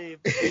tomorrow. He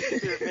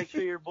said, hey, make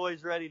sure your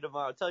boy's ready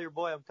tomorrow. Tell your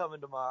boy I'm coming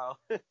tomorrow.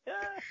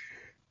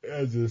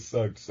 That just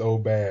sucked so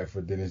bad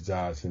for Dennis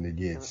Johnson to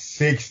get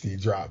 60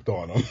 dropped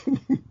on him.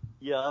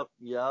 Yup.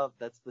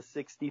 That's the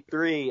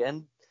 63.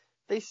 And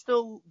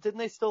didn't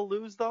they still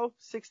lose though?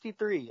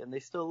 63, and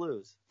they still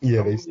lose.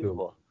 Yeah, they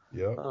still.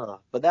 Yeah.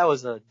 But that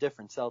was a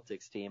different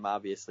Celtics team,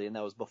 obviously, and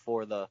that was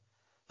before the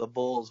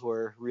Bulls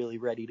were really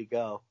ready to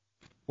go.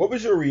 What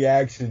was your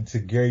reaction to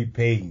Gary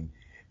Payton?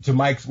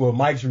 Mike's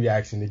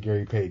reaction to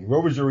Gary Payton.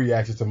 What was your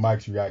reaction to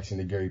Mike's reaction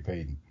to Gary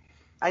Payton?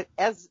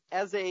 As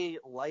a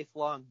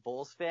lifelong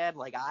Bulls fan,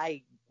 like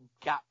I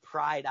got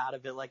pride out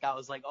of it. Like I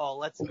was like, oh,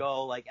 let's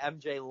go. Like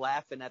MJ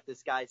laughing at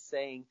this guy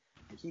saying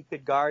he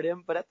could guard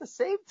him, but at the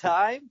same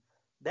time,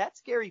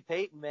 that's Gary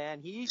Payton, man.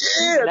 He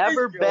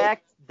never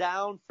backed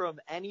down from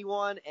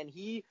anyone, and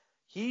he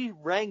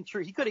rang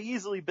true. He could have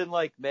easily been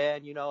like,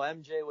 man, you know,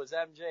 MJ was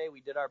MJ. We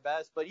did our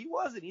best, but he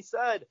wasn't. He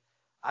said,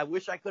 I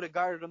wish I could have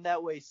guarded him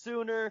that way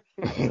sooner.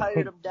 I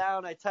tired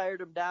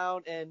him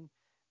down, and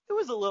it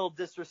was a little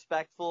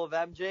disrespectful of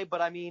MJ,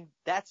 but I mean,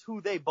 that's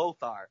who they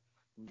both are.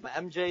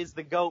 MJ's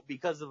the GOAT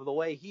because of the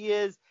way he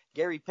is.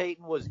 Gary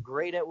Payton was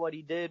great at what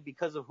he did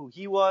because of who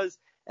he was.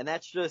 And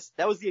that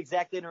was the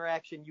exact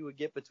interaction you would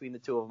get between the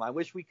two of them. I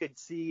wish we could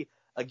see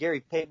a Gary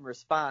Payton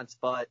response,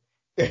 but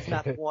he's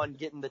not the one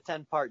getting the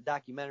 10-part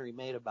documentary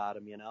made about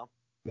him, you know?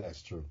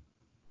 That's true.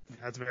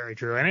 That's very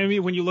true. And I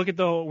mean, when you look at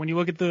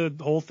the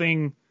whole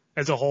thing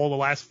as a whole, the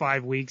last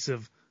 5 weeks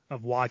of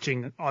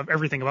watching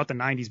everything about the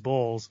 90s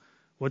Bulls,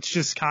 what's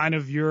just kind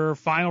of your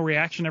final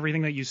reaction to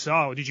everything that you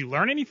saw? Did you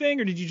learn anything,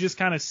 or did you just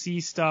kind of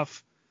see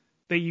stuff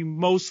that you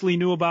mostly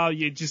knew about?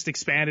 You just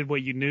expanded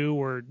what you knew,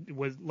 or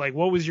what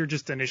was your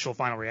just initial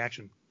final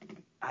reaction?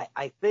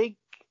 I think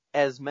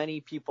as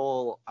many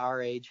people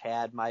our age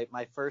had, my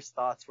first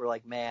thoughts were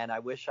like, man, I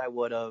wish I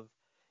would have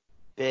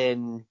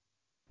been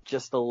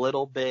just a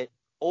little bit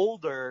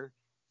older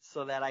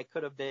so that I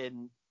could have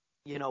been,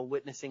 you know,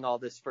 witnessing all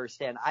this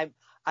firsthand.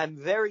 I'm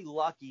very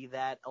lucky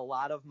that a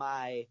lot of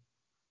my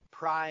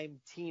prime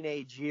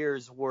teenage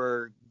years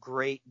were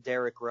great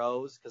Derrick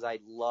Rose, because I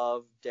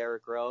love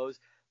Derrick Rose.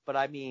 But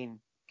I mean,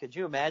 could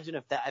you imagine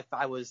if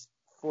I was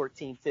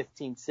 14,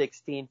 15,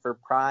 16 for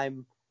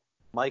prime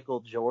Michael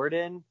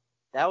Jordan?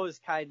 That was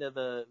kind of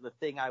the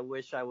thing I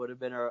wish I would have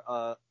been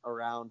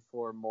around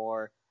for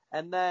more.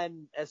 And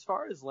then as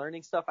far as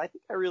learning stuff, I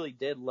think I really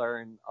did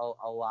learn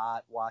a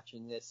lot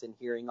watching this and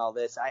hearing all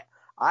this.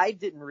 I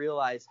didn't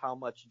realize how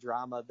much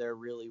drama there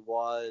really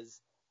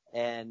was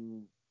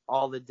and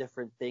all the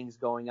different things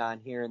going on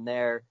here and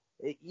there.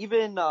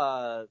 Even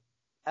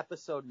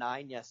episode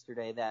 9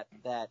 yesterday,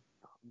 that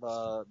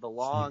the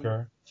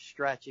long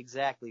stretch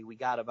exactly we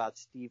got about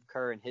Steve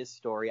Kerr and his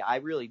story, I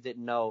really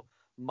didn't know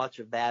much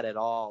of that at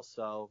all.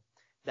 So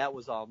that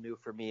was all new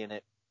for me, and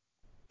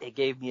it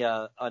gave me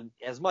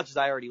as much as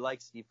I already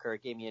liked Steve Kerr,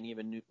 it gave me an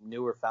even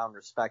newer found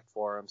respect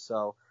for him.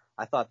 So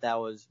I thought that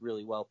was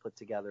really well put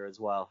together as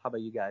well. How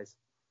about you guys?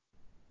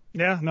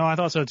 Yeah, no, I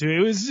thought so too.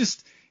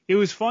 It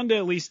was fun to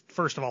at least,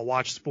 first of all,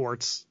 watch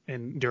sports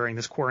during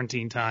this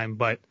quarantine time,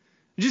 but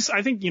just,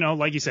 I think, you know,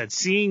 like you said,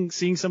 seeing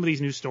some of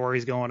these new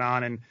stories going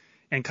on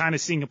and kind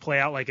of seeing it play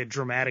out like a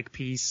dramatic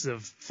piece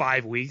of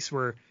 5 weeks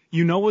where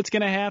you know what's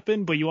going to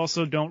happen, but you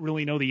also don't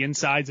really know the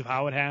insides of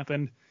how it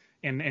happened.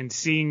 And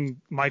seeing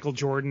Michael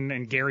Jordan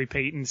and Gary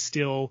Payton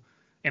still,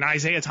 and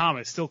Isaiah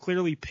Thomas still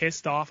clearly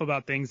pissed off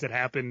about things that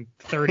happened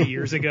 30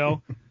 years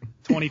ago,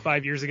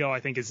 25 years ago,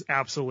 I think is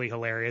absolutely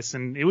hilarious.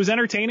 And it was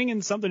entertaining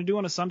and something to do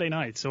on a Sunday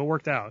night, so it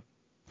worked out.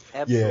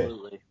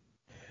 Absolutely.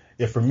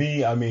 for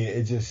me, I mean,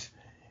 it just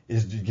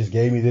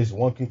gave me this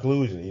one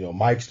conclusion. You know,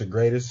 Mike's the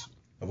greatest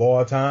of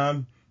all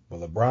time, but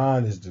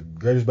LeBron is the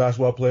greatest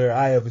basketball player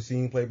I ever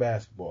seen play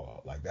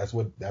basketball. Like that's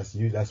what this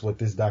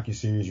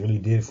docuseries really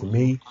did for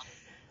me.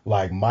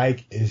 Like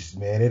Mike is,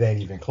 man, it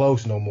ain't even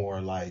close no more.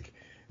 Like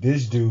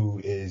this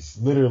dude is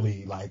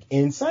literally like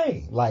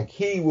insane. Like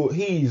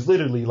he's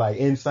literally like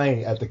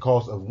insane at the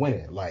cost of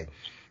winning. Like,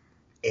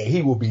 and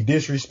he will be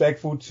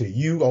disrespectful to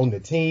you on the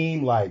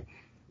team. Like,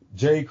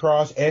 Jerry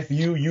Cross, F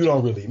you, you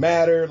don't really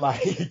matter.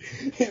 Like,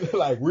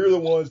 like we're the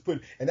ones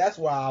and that's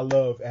why I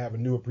love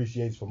having new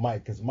appreciation for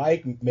Mike, because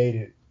Mike made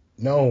it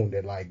known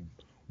that like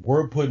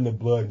we're putting the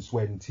blood and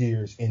sweat and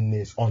tears in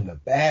this on the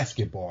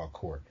basketball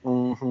court.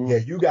 Mm-hmm. Yeah,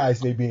 you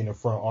guys may be in the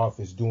front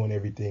office doing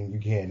everything you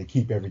can to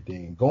keep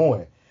everything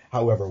going.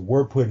 However,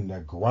 we're putting a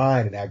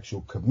grind and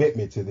actual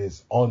commitment to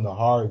this on the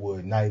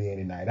hardwood night in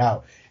and night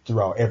out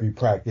throughout every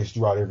practice,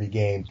 throughout every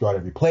game, throughout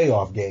every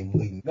playoff game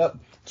leading up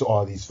to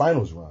all these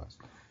finals runs.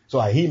 So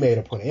like he made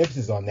a point of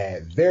emphasis on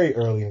that very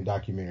early in the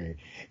documentary,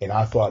 and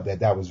I thought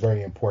that was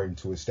very important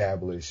to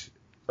establish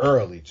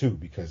early too,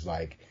 because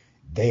like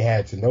they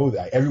had to know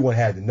that, everyone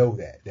had to know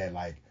that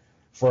like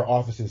front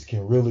offices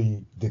can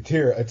really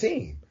deter a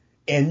team,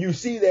 and you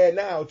see that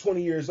now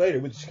 20 years later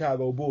with the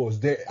Chicago Bulls.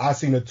 I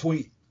seen a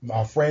tweet,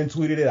 my friend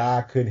tweeted it,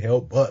 I couldn't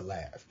help but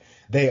laugh.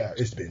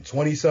 It's been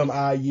 20 some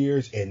odd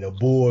years, and the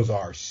Bulls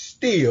are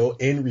still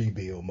in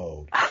rebuild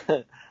mode.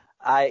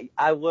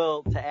 I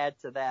will, to add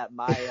to that,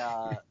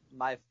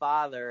 my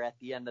father at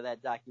the end of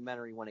that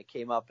documentary, when it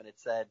came up and it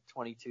said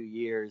 22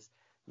 years,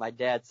 my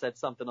dad said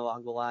something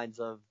along the lines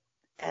of,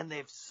 and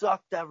they've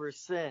sucked ever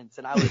since.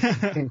 And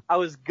I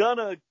was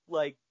gonna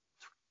like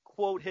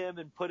quote him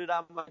and put it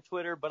on my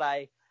Twitter, but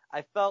I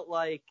felt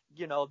like,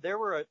 you know, there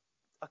were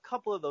a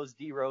couple of those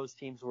D Rose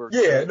teams were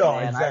good,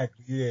 man.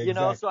 Exactly. You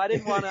know, so I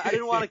didn't want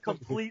to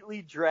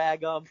completely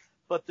drag them.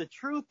 But the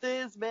truth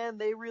is, man,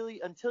 they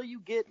really, until you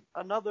get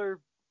another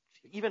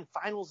even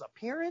finals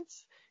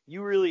appearance,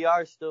 you really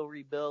are still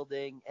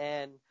rebuilding,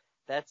 and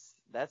that's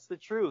the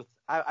truth.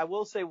 I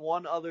will say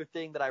one other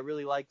thing that I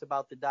really liked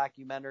about the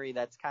documentary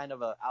that's kind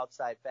of an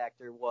outside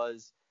factor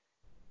was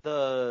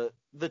the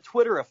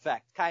Twitter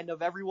effect, kind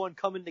of everyone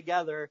coming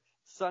together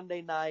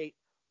Sunday night,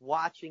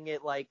 watching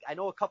it. Like, I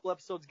know a couple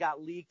episodes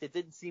got leaked. It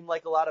didn't seem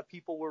like a lot of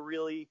people were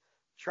really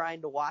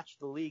trying to watch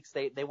the leaks.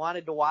 They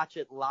wanted to watch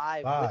it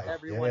live with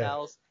everyone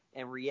else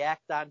and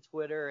react on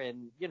Twitter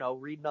and, you know,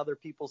 reading other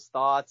people's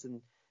thoughts.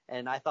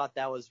 And I thought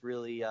that was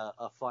really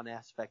a fun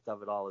aspect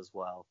of it all as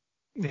well.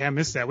 Yeah, I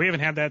missed that. We haven't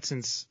had that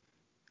since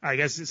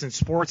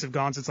sports have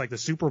gone since like the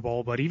Super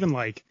Bowl, but even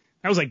like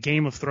that was like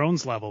Game of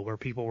Thrones level where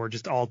people were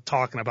just all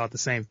talking about the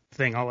same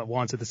thing all at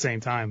once at the same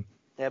time.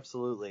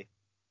 Absolutely.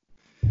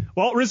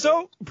 Well,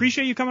 Rizzo,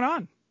 appreciate you coming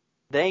on.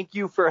 Thank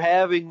you for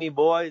having me,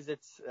 boys.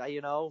 It's,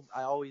 you know,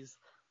 I always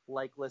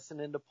like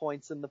listening to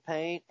Points in the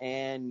Paint,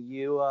 and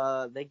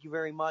thank you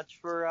very much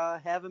for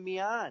having me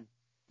on.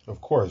 Of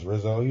course,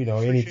 Rizzo. You know,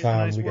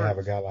 anytime we can have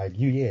a guy like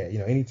you,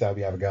 anytime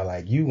we have a guy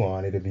like you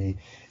on, it'll be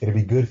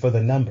good for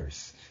the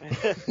numbers.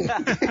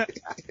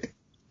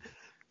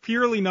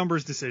 Purely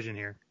numbers decision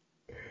here.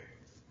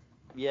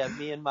 Yeah,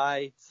 me and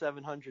my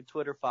 700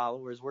 Twitter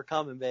followers, we're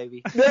coming,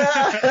 baby.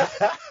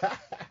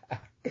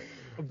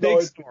 A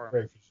big storm.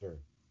 Great for sure.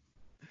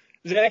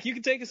 Zach, you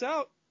can take us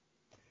out.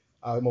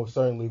 I most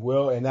certainly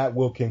will, and that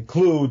will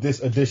conclude this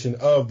edition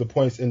of the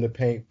Points in the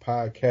Paint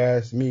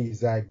podcast. Me,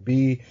 Zach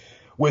B,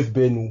 with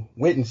Ben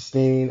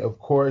Wittenstein, of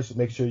course.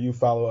 Make sure you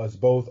follow us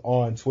both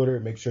on Twitter.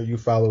 Make sure you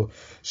follow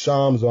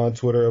Shams on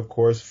Twitter, of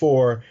course,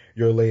 for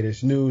your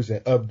latest news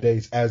and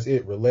updates as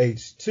it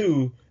relates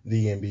to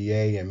the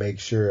NBA. And make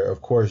sure,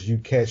 of course, you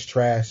catch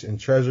Trash and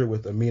Treasure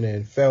with Amina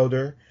and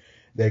Felder.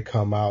 They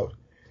come out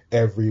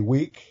every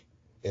week,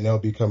 and they'll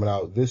be coming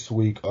out this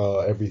week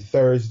every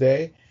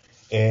Thursday.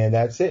 And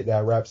that's it.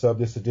 That wraps up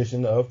this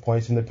edition of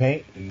Points in the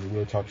Paint. And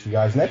we'll talk to you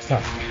guys next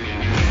time.